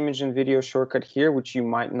this image and video shortcut here, which you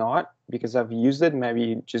might not, because I've used it,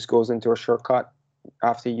 maybe it just goes into a shortcut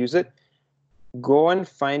after you use it, go and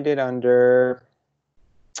find it under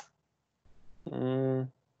I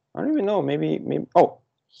don't even know. Maybe. Oh,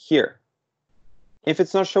 here. If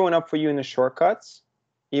it's not showing up for you in the shortcuts,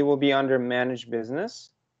 it will be under Manage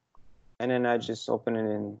Business, and then I just open it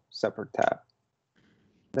in separate tab.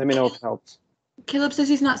 Let me know if it helps. Caleb says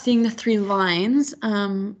he's not seeing the 3 lines.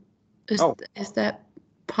 Is that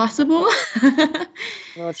possible?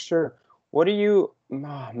 Not sure. What do you?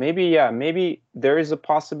 Maybe there is a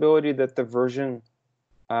possibility that the version.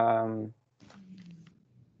 Let's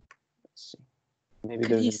see. Maybe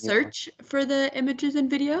Could there's he search for the images and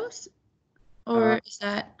videos, or is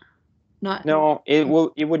that not? No, it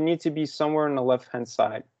will. It would need to be somewhere on the left-hand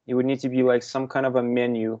side. It would need to be like some kind of a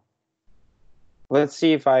menu. Let's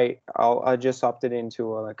see if I'll just opt it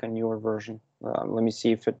into like a newer version. Let me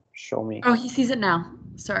see if it show me. Oh, he sees it now.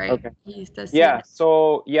 Sorry. Okay. He does see Yeah. it.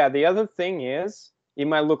 So yeah, the other thing is it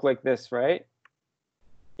might look like this, right?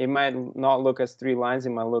 It might not look as 3 lines. It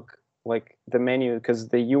might look like the menu because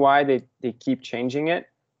the UI they keep changing it.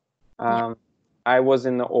 I was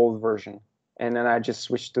in the old version, and then I just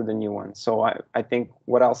switched to the new one. So I think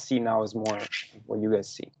what I'll see now is more what you guys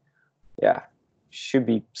see. Yeah, should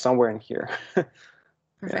be somewhere in here.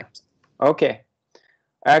 Perfect. Yeah. Okay,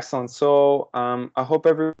 excellent. So I hope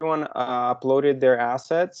everyone uploaded their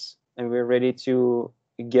assets, and we're ready to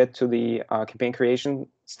get to the campaign creation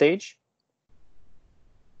stage.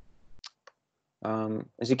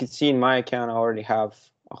 As you can see in my account, I already have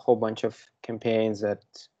a whole bunch of campaigns that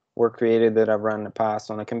were created that I've run in the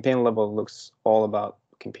past. On a campaign level, it looks all about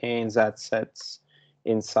campaigns, ad sets.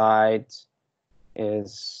 Inside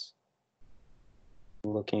is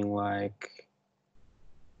looking like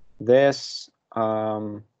this,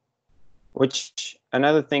 which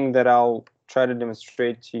another thing that I'll try to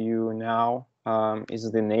demonstrate to you now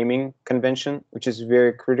is the naming convention, which is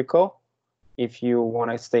very critical if you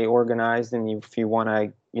want to stay organized and if you want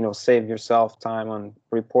to save yourself time on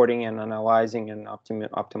reporting and analyzing and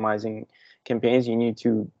optimizing campaigns. You need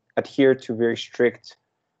to adhere to very strict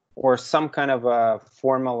or some kind of a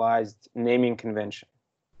formalized naming convention.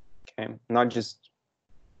 Okay, not just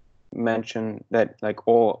mention that like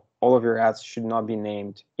all of your ads should not be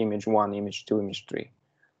named image 1, image 2, image 3.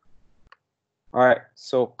 All right,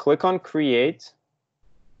 so click on create.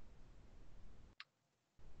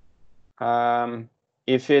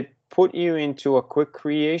 If it put you into a quick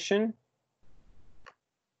creation,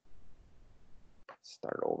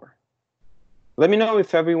 start over. Let me know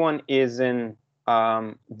if everyone is in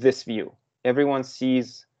this view. Everyone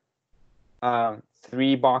sees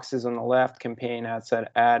 3 boxes on the left, campaign, ad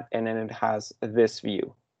set, ad, and then it has this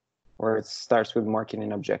view where it starts with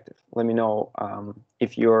marketing objective. Let me know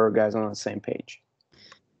if you're guys on the same page.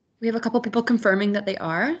 We have a couple people confirming that they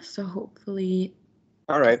are, so hopefully.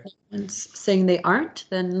 All right. If anyone's saying they aren't,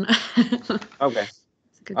 then okay.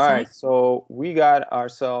 It's a good All sign. right, so we got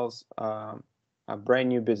ourselves a brand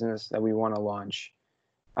new business that we want to launch.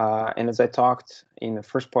 And as I talked in the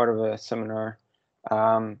first part of the seminar,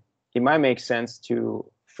 it might make sense to,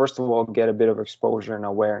 first of all, get a bit of exposure and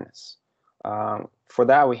awareness. For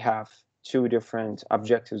that, we have 2 different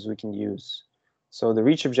objectives we can use. So the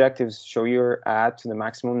reach objectives show your ad to the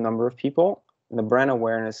maximum number of people. And the brand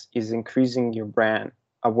awareness is increasing your brand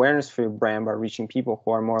awareness for your brand by reaching people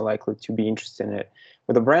who are more likely to be interested in it.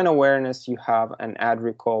 With the brand awareness, you have an ad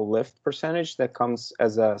recall lift percentage that comes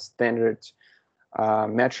as a standard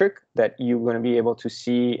metric that you're going to be able to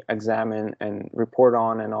see, examine, and report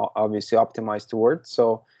on, and obviously optimize towards.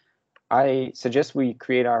 So I suggest we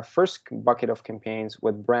create our first bucket of campaigns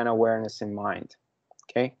with brand awareness in mind.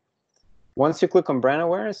 Okay. Once you click on brand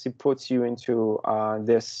awareness, it puts you into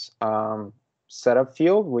this setup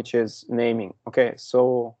field, which is naming. Okay,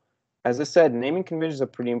 so as I said, naming conventions are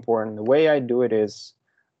pretty important. The way I do it is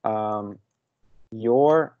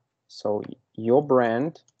your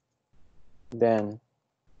brand, then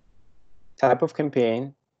type of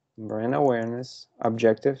campaign, brand awareness,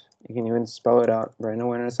 objective. You can even spell it out, brand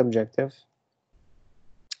awareness objective.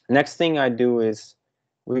 Next thing I do is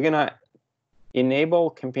we're gonna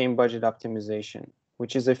enable campaign budget optimization,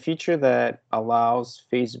 which is a feature that allows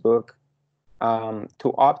Facebook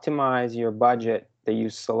to optimize your budget that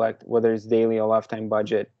you select, whether it's daily or lifetime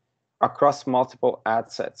budget, across multiple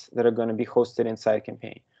ad sets that are going to be hosted inside a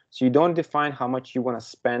campaign. So you don't define how much you want to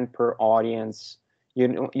spend per audience.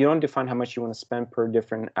 You don't define how much you want to spend per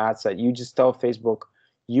different ad set. You just tell Facebook,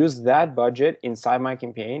 use that budget inside my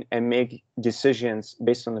campaign and make decisions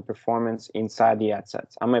based on the performance inside the ad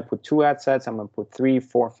sets. I might put 2 ad sets, I'm going to put 3,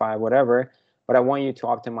 4, 5, whatever, but I want you to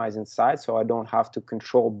optimize inside so I don't have to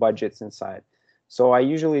control budgets inside. So I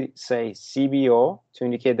usually say CBO to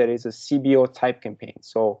indicate that it's a CBO type campaign.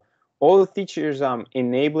 So all the features I'm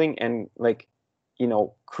enabling and like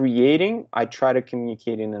creating, I try to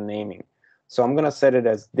communicate in the naming. So I'm going to set it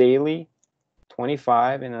as daily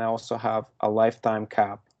 25, and I also have a lifetime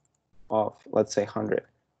cap of, let's say, 100.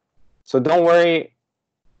 So don't worry,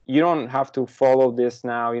 you don't have to follow this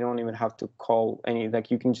now. You don't even have to call any,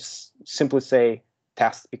 like, you can just simply say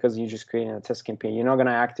test, because you're just creating a test campaign. You're not going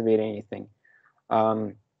to activate anything.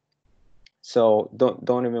 So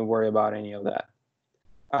don't even worry about any of that.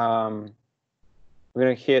 We're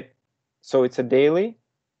going to hit, so it's a daily.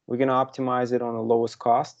 We're going to optimize it on the lowest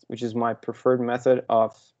cost, which is my preferred method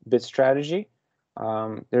of bid strategy.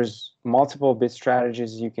 There's multiple bid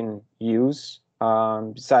strategies you can use.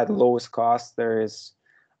 Besides the lowest cost, there is,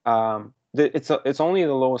 it's only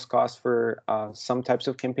the lowest cost for some types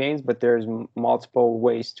of campaigns, but there's multiple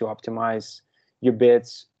ways to optimize your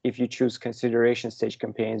bids. If you choose consideration stage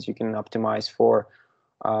campaigns, you can optimize for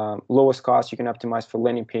lowest cost. You can optimize for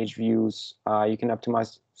landing page views. You can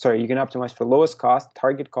optimize for lowest cost,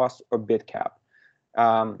 target cost, or bid cap.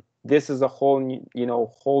 This is a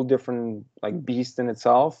whole different like beast in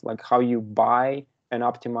itself, like how you buy and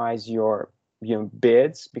optimize your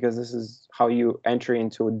bids, because this is how you enter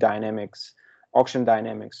into auction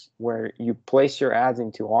dynamics, where you place your ads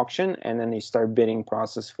into auction and then you start bidding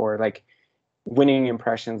process for like winning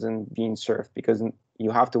impressions and being served, because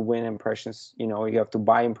you have to win impressions, you have to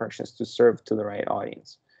buy impressions to serve to the right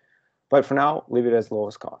audience. But for now, leave it as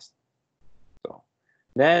lowest cost. So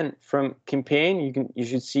then from campaign, you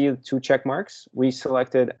should see 2 check marks. We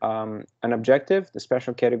selected an objective. The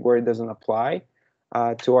special category doesn't apply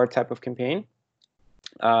to our type of campaign.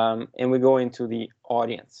 And we go into the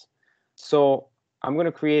audience. So I'm going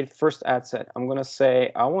to create first ad set. I'm going to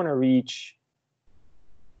say I want to reach,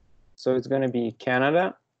 so it's going to be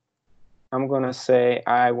Canada. I'm going to say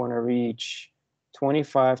I want to reach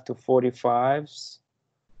 25 to 45s.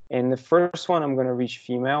 And the first one, I'm going to reach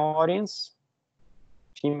female audience,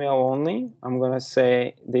 female only. I'm going to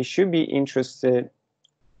say they should be interested,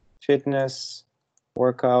 fitness,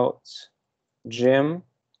 workouts, gym.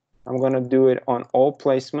 I'm going to do it on all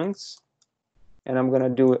placements, and I'm going to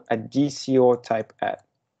do a DCO type ad.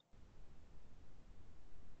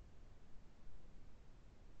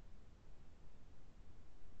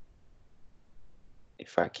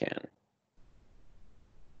 If I can.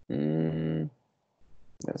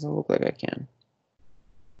 Doesn't look like I can.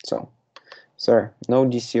 So, sorry, no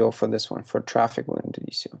DCO for this one. For traffic, we're going to do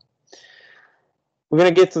DCO. We're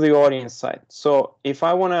going to get to the audience side. So if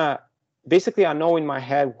I want to, basically I know in my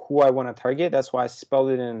head who I want to target. That's why I spelled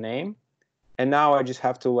it in a name. And now I just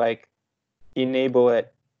have to like enable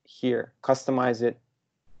it here, customize it,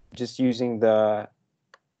 just using the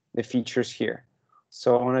features here.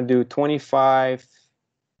 So I want to do 25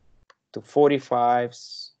 to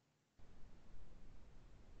 45s.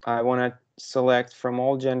 I want to select from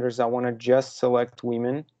all genders. I want to just select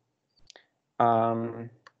women.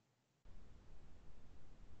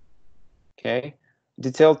 Okay,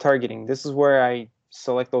 detailed targeting. This is where I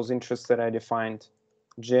select those interests that I defined.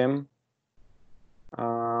 Gym.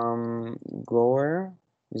 Goer.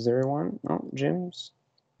 Is there one? No, gyms.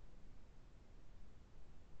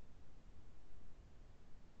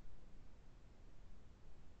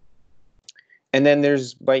 And then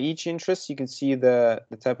there's, by each interest, you can see the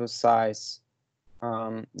type of size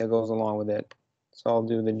that goes along with it. So I'll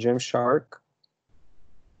do the Gymshark.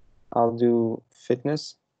 I'll do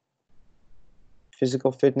fitness.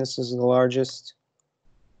 Physical fitness is the largest.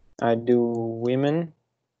 I do women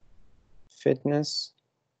fitness.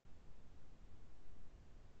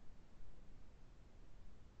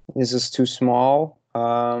 This is too small.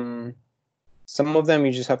 Some of them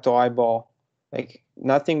you just have to eyeball. Like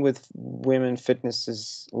nothing with women fitness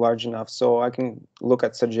is large enough, so I can look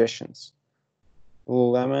at suggestions.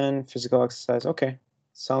 Lululemon, physical exercise. Okay,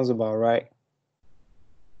 sounds about right.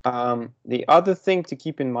 The other thing to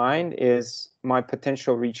keep in mind is my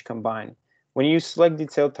potential reach combined. When you select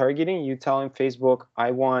detailed targeting, you tell Facebook,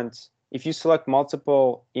 I want, if you select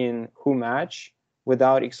multiple in who match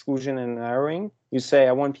without exclusion and narrowing, you say,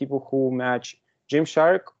 I want people who match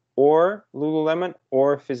Gymshark or Lululemon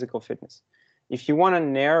or physical fitness. If you want to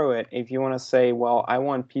narrow it, if you want to say, well, I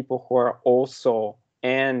want people who are also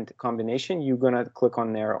and combination, you're going to click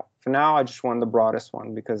on narrow. For now, I just want the broadest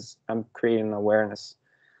one because I'm creating awareness.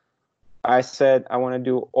 I said I want to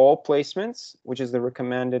do all placements, which is the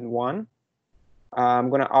recommended one. I'm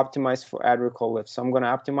going to optimize for ad recall lift. So I'm going to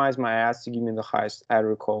optimize my ads to give me the highest ad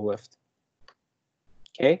recall lift.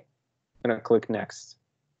 Okay, I'm going to click next.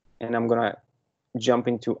 And I'm going to jump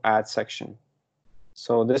into ad section.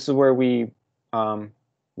 So this is where we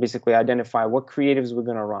basically identify what creatives we're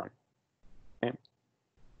going to run. Okay.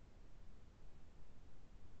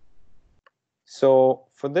 So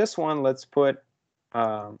for this one, let's put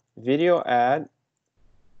video ad,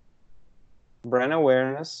 brand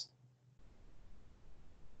awareness.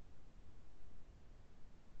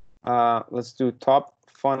 Let's do top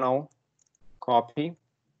funnel copy.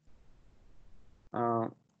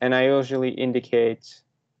 And I usually indicate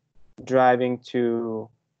driving to,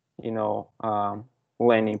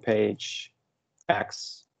 landing page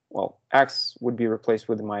X. Well, X would be replaced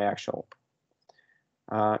with my actual.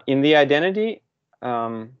 In the identity,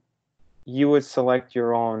 you would select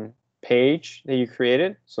your own page that you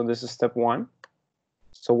created. So this is step 1.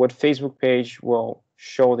 So what Facebook page will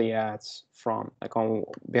show the ads from, like on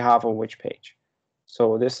behalf of which page?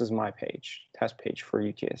 So this is my page, test page for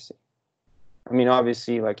UTSC. I mean,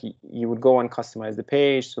 obviously, like you would go and customize the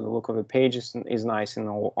page, so the look of the page is nice and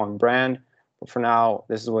on brand. But for now,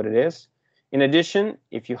 this is what it is. In addition,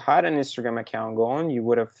 if you had an Instagram account going, you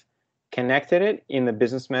would have connected it in the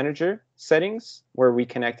business manager settings, where we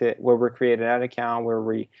created that account, where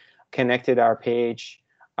we connected our page,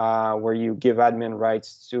 where you give admin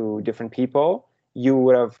rights to different people. You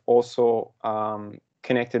would have also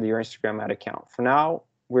connected your Instagram ad account. For now,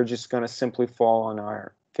 we're just going to simply fall on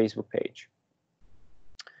our Facebook page.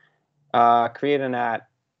 Create an ad.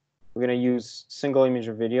 We're going to use single image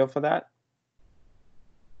or video for that.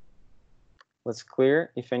 Let's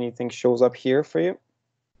clear if anything shows up here for you.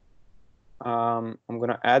 I'm going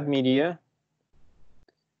to add media.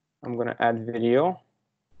 I'm going to add video.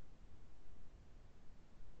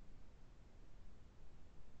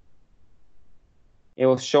 It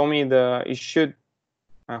will show me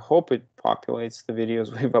I hope it populates the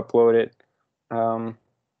videos we've uploaded.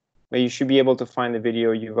 But you should be able to find the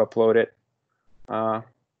video you've uploaded. No,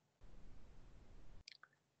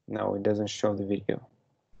 it doesn't show the video.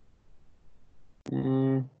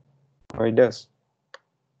 Or it does.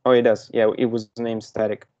 Oh, it does. Yeah, it was named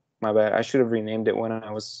static. My bad. I should have renamed it when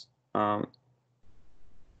I was. Yeah,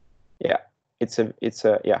 yeah.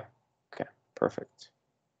 Okay, perfect.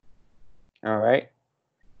 All right.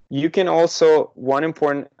 You can also, one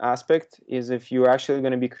important aspect is if you're actually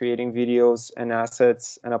going to be creating videos and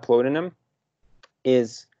assets and uploading them,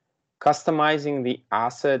 is customizing the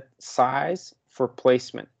asset size for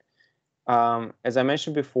placement. As I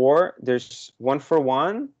mentioned before, there's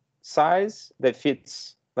 1-for-1 size that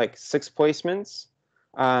fits like 6 placements.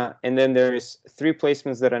 And then there's 3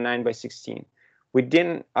 placements that are 9:16. We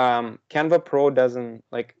didn't, Canva Pro doesn't,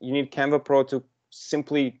 like, you need Canva Pro to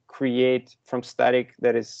simply create from static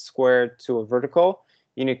that is square to a vertical.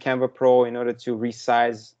 You need Canva Pro in order to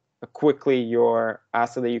resize quickly your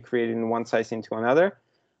asset that you created in one size into another.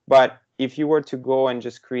 But if you were to go and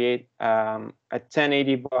just create a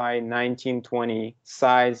 1080 by 1920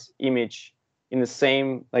 size image in the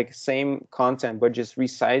same content, but just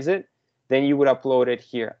resize it, then you would upload it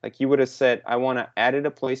here. Like you would have said, I want to edit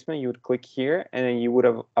a placement. You would click here, and then you would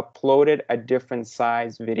have uploaded a different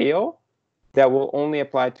size video that will only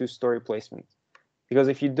apply to story placement. Because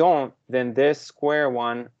if you don't, then this square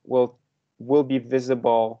one will be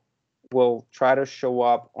visible, will try to show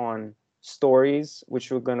up on stories,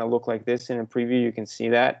 which are going to look like this. In a preview, you can see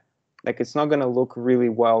that. Like it's not going to look really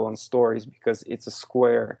well on stories because it's a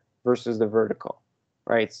square versus the vertical,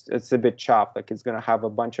 right? It's a bit chopped. Like it's going to have a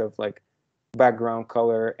bunch of like background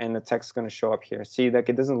color and the text is going to show up here. See, like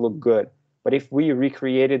it doesn't look good. But if we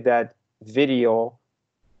recreated that video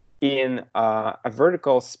in a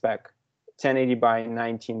vertical spec, 1080 by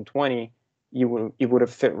 1920, it would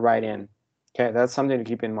have fit right in. Okay, that's something to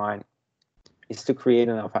keep in mind, is to create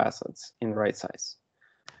enough assets in the right size.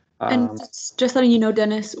 And just letting you know,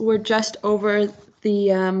 Dennis, we're just over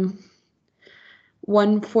the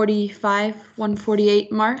 145,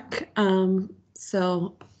 148 mark.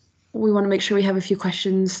 So we want to make sure we have a few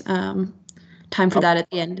questions, time for that at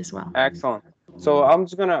the end as well. Excellent. So I'm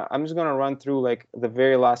just gonna run through like the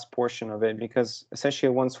very last portion of it, because essentially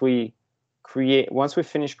once we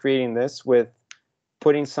finish creating this with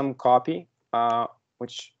putting some copy,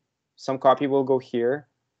 which some copy will go here,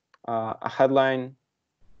 a headline,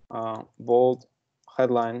 bold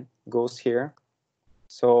headline goes here.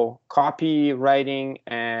 So copywriting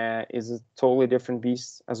is a totally different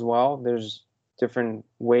beast as well. There's different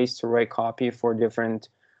ways to write copy for different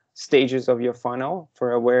stages of your funnel,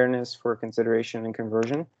 for awareness, for consideration and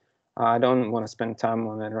conversion. I don't want to spend time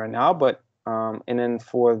on that right now, but and then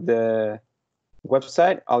for the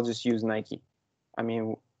website, I'll just use Nike. I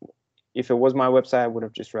mean, if it was my website, I would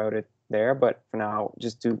have just routed there, but for now,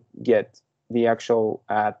 just to get the actual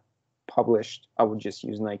ad published, I would just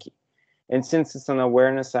use Nike. And since it's an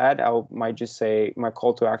awareness ad, I might just say my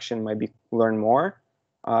call to action might be learn more.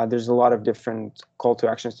 There's a lot of different call to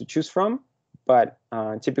actions to choose from, but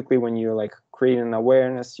typically when you're like create an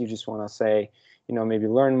awareness. You just want to say, you know, maybe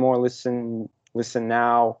learn more, listen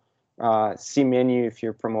now, see menu if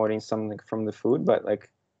you're promoting something from the food. But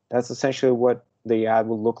like, that's essentially what the ad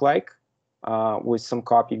will look like, with some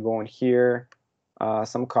copy going here,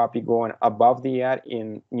 some copy going above the ad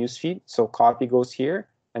in newsfeed. So copy goes here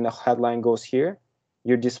and the headline goes here.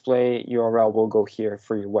 Your display URL will go here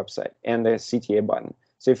for your website and the CTA button.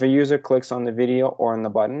 So if a user clicks on the video or on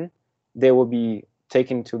the button, they will be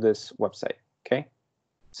taken to this website, okay?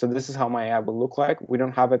 So this is how my ad will look like. We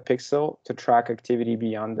don't have a pixel to track activity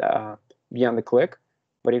beyond the click,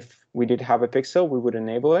 but if we did have a pixel, we would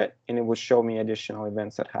enable it and it would show me additional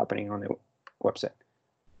events that are happening on the website,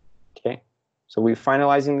 okay? So we're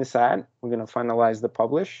finalizing this ad. We're gonna finalize the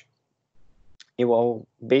publish. It will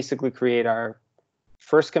basically create our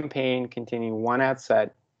first campaign containing one ad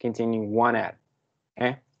set, containing one ad,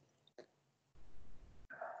 okay?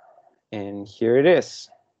 And here it is.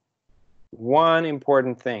 One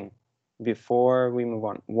important thing before we move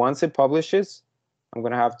on. Once it publishes, I'm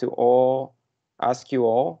gonna have to ask you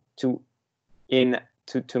all to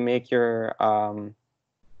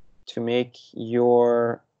make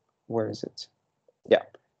your where is it? Yeah,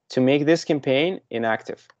 to make this campaign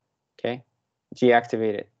inactive, okay?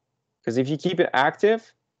 Deactivate it. Because if you keep it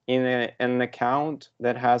active in an account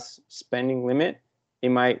that has spending limit, it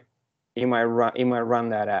might run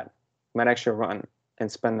that ad. It might actually run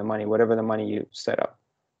and spend the money, whatever the money you set up.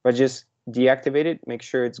 But just deactivate it, make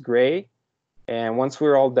sure it's gray, and once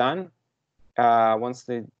we're all done, once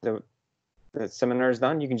the seminar is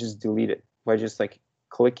done, you can just delete it by just like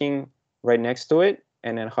clicking right next to it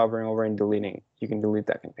and then hovering over and deleting. You can delete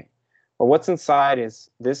that campaign. But what's inside is,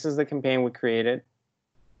 this is the campaign we created.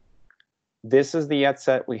 This is the ad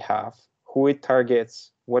set we have, who it targets,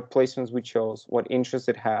 what placements we chose, what interest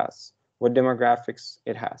it has, what demographics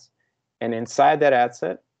it has. And inside that ad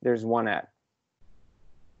set, there's one ad.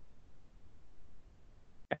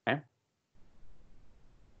 Okay.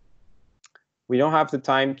 We don't have the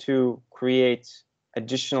time to create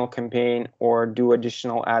additional campaign or do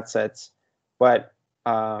additional ad sets, but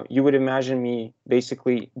you would imagine me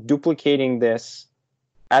basically duplicating this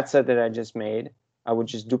ad set that I just made. I would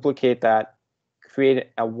just duplicate that, create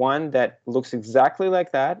a one that looks exactly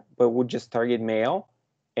like that, but would just target male.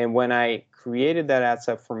 And when I created that ad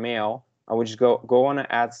set for male, I would just go on an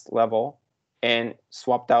ads level and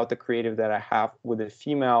swapped out the creative that I have with a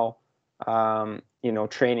female,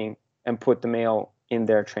 training, and put the male in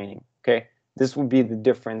their training. Okay, this would be the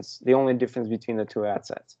difference, the only difference between the two ad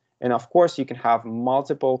sets. And of course, you can have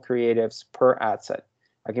multiple creatives per ad set.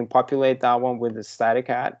 I can populate that one with a static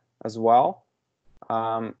ad as well.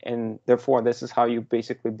 And therefore, this is how you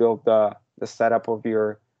basically build the setup of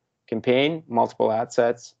your campaign, multiple ad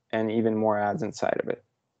sets, and even more ads inside of it.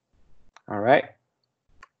 All right.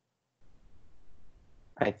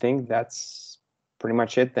 I think that's pretty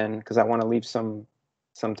much it then, because I want to leave some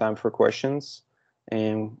time for questions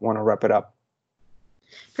and want to wrap it up.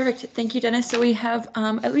 Perfect. Thank you, Denis. So we have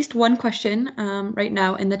at least one question right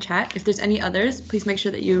now in the chat. If there's any others, please make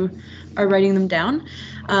sure that you are writing them down.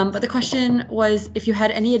 But the question was if you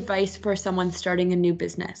had any advice for someone starting a new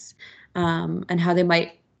business and how they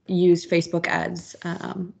might use Facebook ads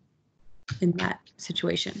in that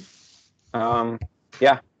situation. Well,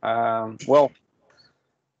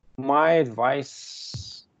 my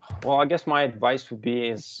advice, I guess my advice would be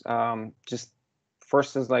is just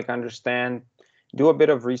first is like understand, do a bit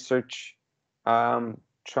of research,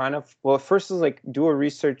 first is like do a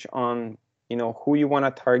research on, who you want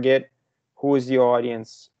to target, who is your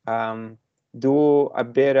audience, do a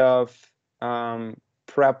bit of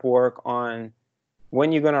prep work on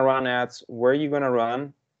when you're going to run ads, where you're going to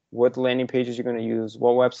run, what landing pages you're going to use,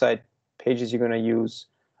 what website pages you're going to use,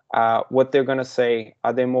 what they're going to say,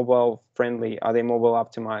 are they mobile friendly, are they mobile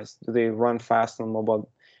optimized, do they run fast on mobile?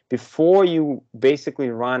 Before you basically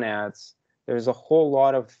run ads, there's a whole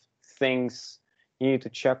lot of things you need to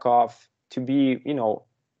check off to be,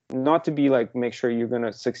 not to be like, make sure you're going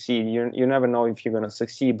to succeed. You never know if you're going to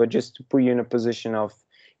succeed, but just to put you in a position of,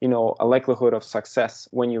 a likelihood of success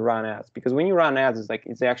when you run ads. Because when you run ads,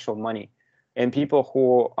 it's the actual money. And people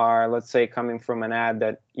who are, let's say, coming from an ad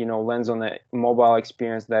that, lands on the mobile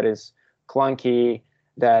experience that is clunky,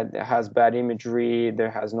 that has bad imagery,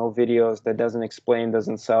 that has no videos, that doesn't explain,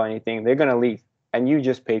 doesn't sell anything, they're going to leave. And you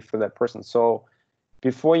just paid for that person. So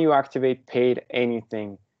before you activate paid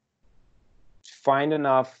anything, find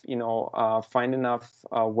enough,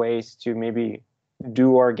 ways to maybe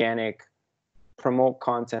do organic, promote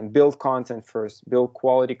content, build content first, build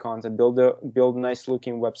quality content, build nice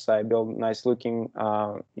looking website, build nice looking,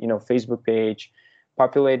 Facebook page,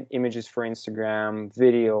 populate images for Instagram,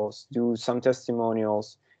 videos, do some testimonials,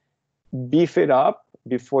 beef it up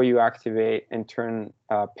before you activate and turn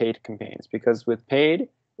paid campaigns. Because with paid,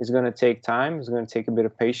 it's going to take time, it's going to take a bit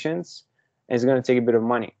of patience, and it's going to take a bit of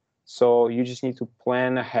money. So you just need to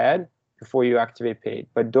plan ahead before you activate paid.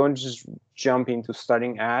 But don't just jump into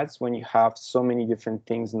starting ads when you have so many different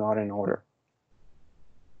things not in order.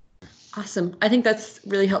 Awesome. I think that's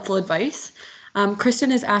really helpful advice.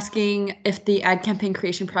 Kristen is asking if the ad campaign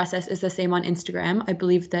creation process is the same on Instagram. I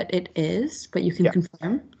believe that it is, but you can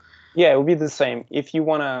confirm. Yeah, it will be the same. If you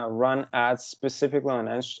want to run ads specifically on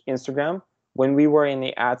Instagram, when we were in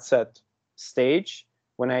the ad set stage,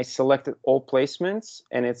 when I selected all placements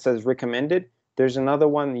and it says recommended, there's another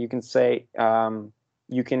one you can say,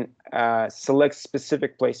 you can select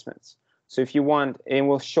specific placements. So if you want, it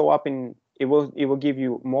will show up in, it will give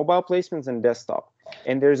you mobile placements and desktop,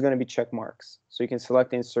 and there's going to be check marks. So you can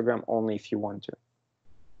select Instagram only if you want to.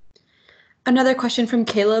 Another question from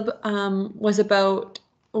Caleb was about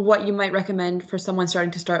what you might recommend for someone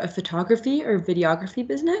starting to start a photography or videography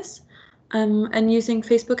business and using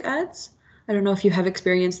Facebook ads. I don't know if you have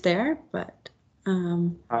experience there, but.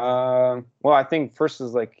 Well, I think first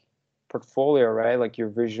is like portfolio, right? Like your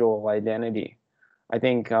visual identity. I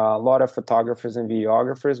think a lot of photographers and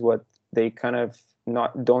videographers, what they kind of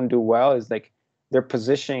don't do well is like they're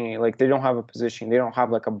positioning, like they don't have a position, they don't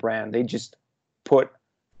have like a brand, they just put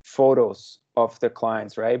photos of the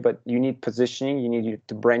clients, right? But you need positioning, you need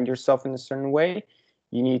to brand yourself in a certain way.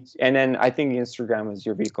 You need, and then I think Instagram is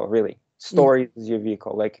your vehicle, really. Stories is your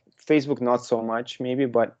vehicle. Like Facebook, not so much maybe,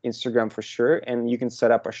 but Instagram for sure. And you can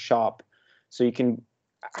set up a shop, so you can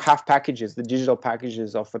have packages, the digital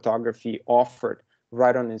packages of photography offered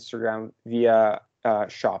right on Instagram via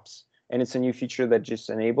shops. And it's a new feature that just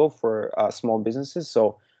enabled for small businesses.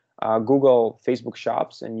 So Google Facebook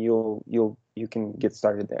Shops, and you can get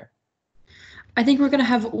started there. I think we're going to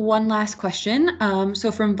have one last question.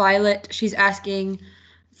 So from Violet, she's asking,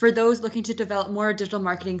 for those looking to develop more digital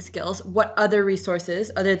marketing skills, what other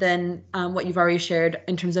resources, other than what you've already shared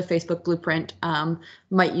in terms of Facebook Blueprint,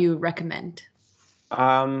 might you recommend?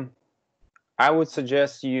 I would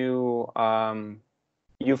suggest you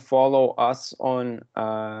you follow us on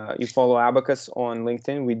you follow Abacus on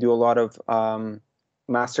LinkedIn. We do a lot of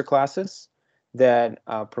masterclasses that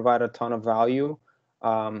provide a ton of value.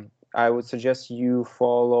 I would suggest you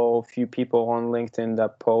follow a few people on LinkedIn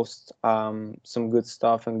that post some good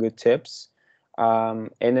stuff and good tips. And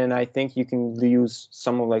then I think you can use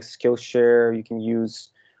some of like Skillshare. You can use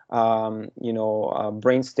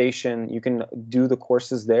BrainStation. You can do the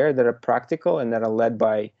courses there that are practical and that are led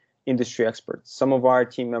by industry experts. Some of our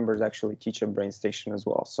team members actually teach at BrainStation as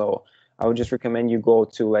well. So I would just recommend you go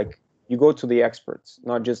to the experts,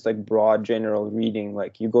 not just like broad general reading.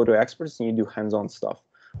 Like you go to experts and you do hands-on stuff,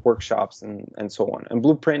 workshops and so on. And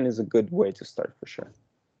Blueprint is a good way to start for sure.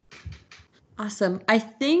 Awesome. I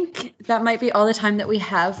think that might be all the time that we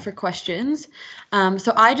have for questions.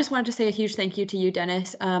 So I just wanted to say a huge thank you to you,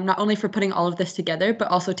 Denis, not only for putting all of this together, but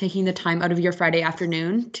also taking the time out of your Friday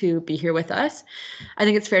afternoon to be here with us. I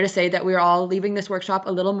think it's fair to say that we're all leaving this workshop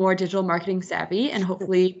a little more digital marketing savvy and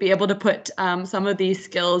hopefully be able to put some of these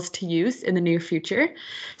skills to use in the near future.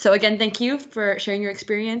 So again, thank you for sharing your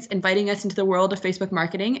experience, inviting us into the world of Facebook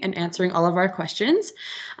marketing and answering all of our questions.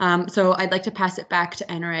 So I'd like to pass it back to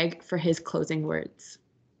Anurag for his closing words.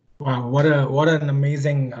 Wow, what an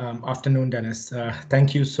amazing afternoon, Denis.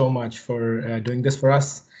 Thank you so much for doing this for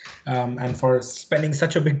us and for spending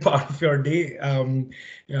such a big part of your day,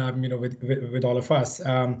 with all of us.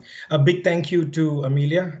 A big thank you to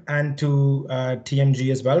Amelia and to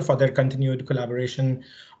TMG as well for their continued collaboration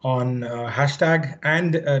on hashtag,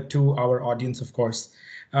 and to our audience, of course.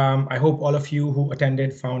 I hope all of you who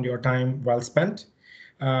attended found your time well spent.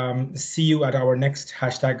 See you at our next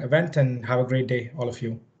hashtag event, and have a great day, all of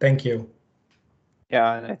you. Thank you.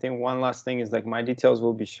 Yeah, and I think one last thing is like my details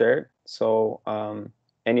will be shared. So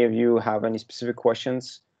any of you have any specific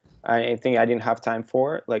questions, anything I didn't have time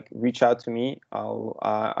for, like reach out to me. I'll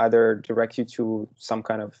either direct you to some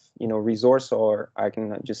kind of resource, or I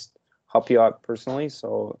can just help you out personally.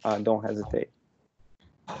 So don't hesitate.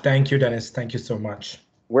 Thank you, Denis. Thank you so much.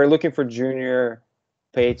 We're looking for junior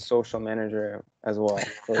paid social manager as well.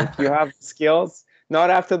 So if you have skills, not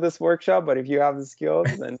after this workshop, but if you have the skills,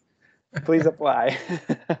 then please apply.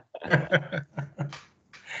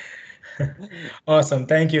 Awesome.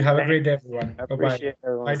 Thank you. Have a great day, everyone. I appreciate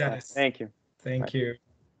everyone's Bye, time. Denis. Thank you. Thank you.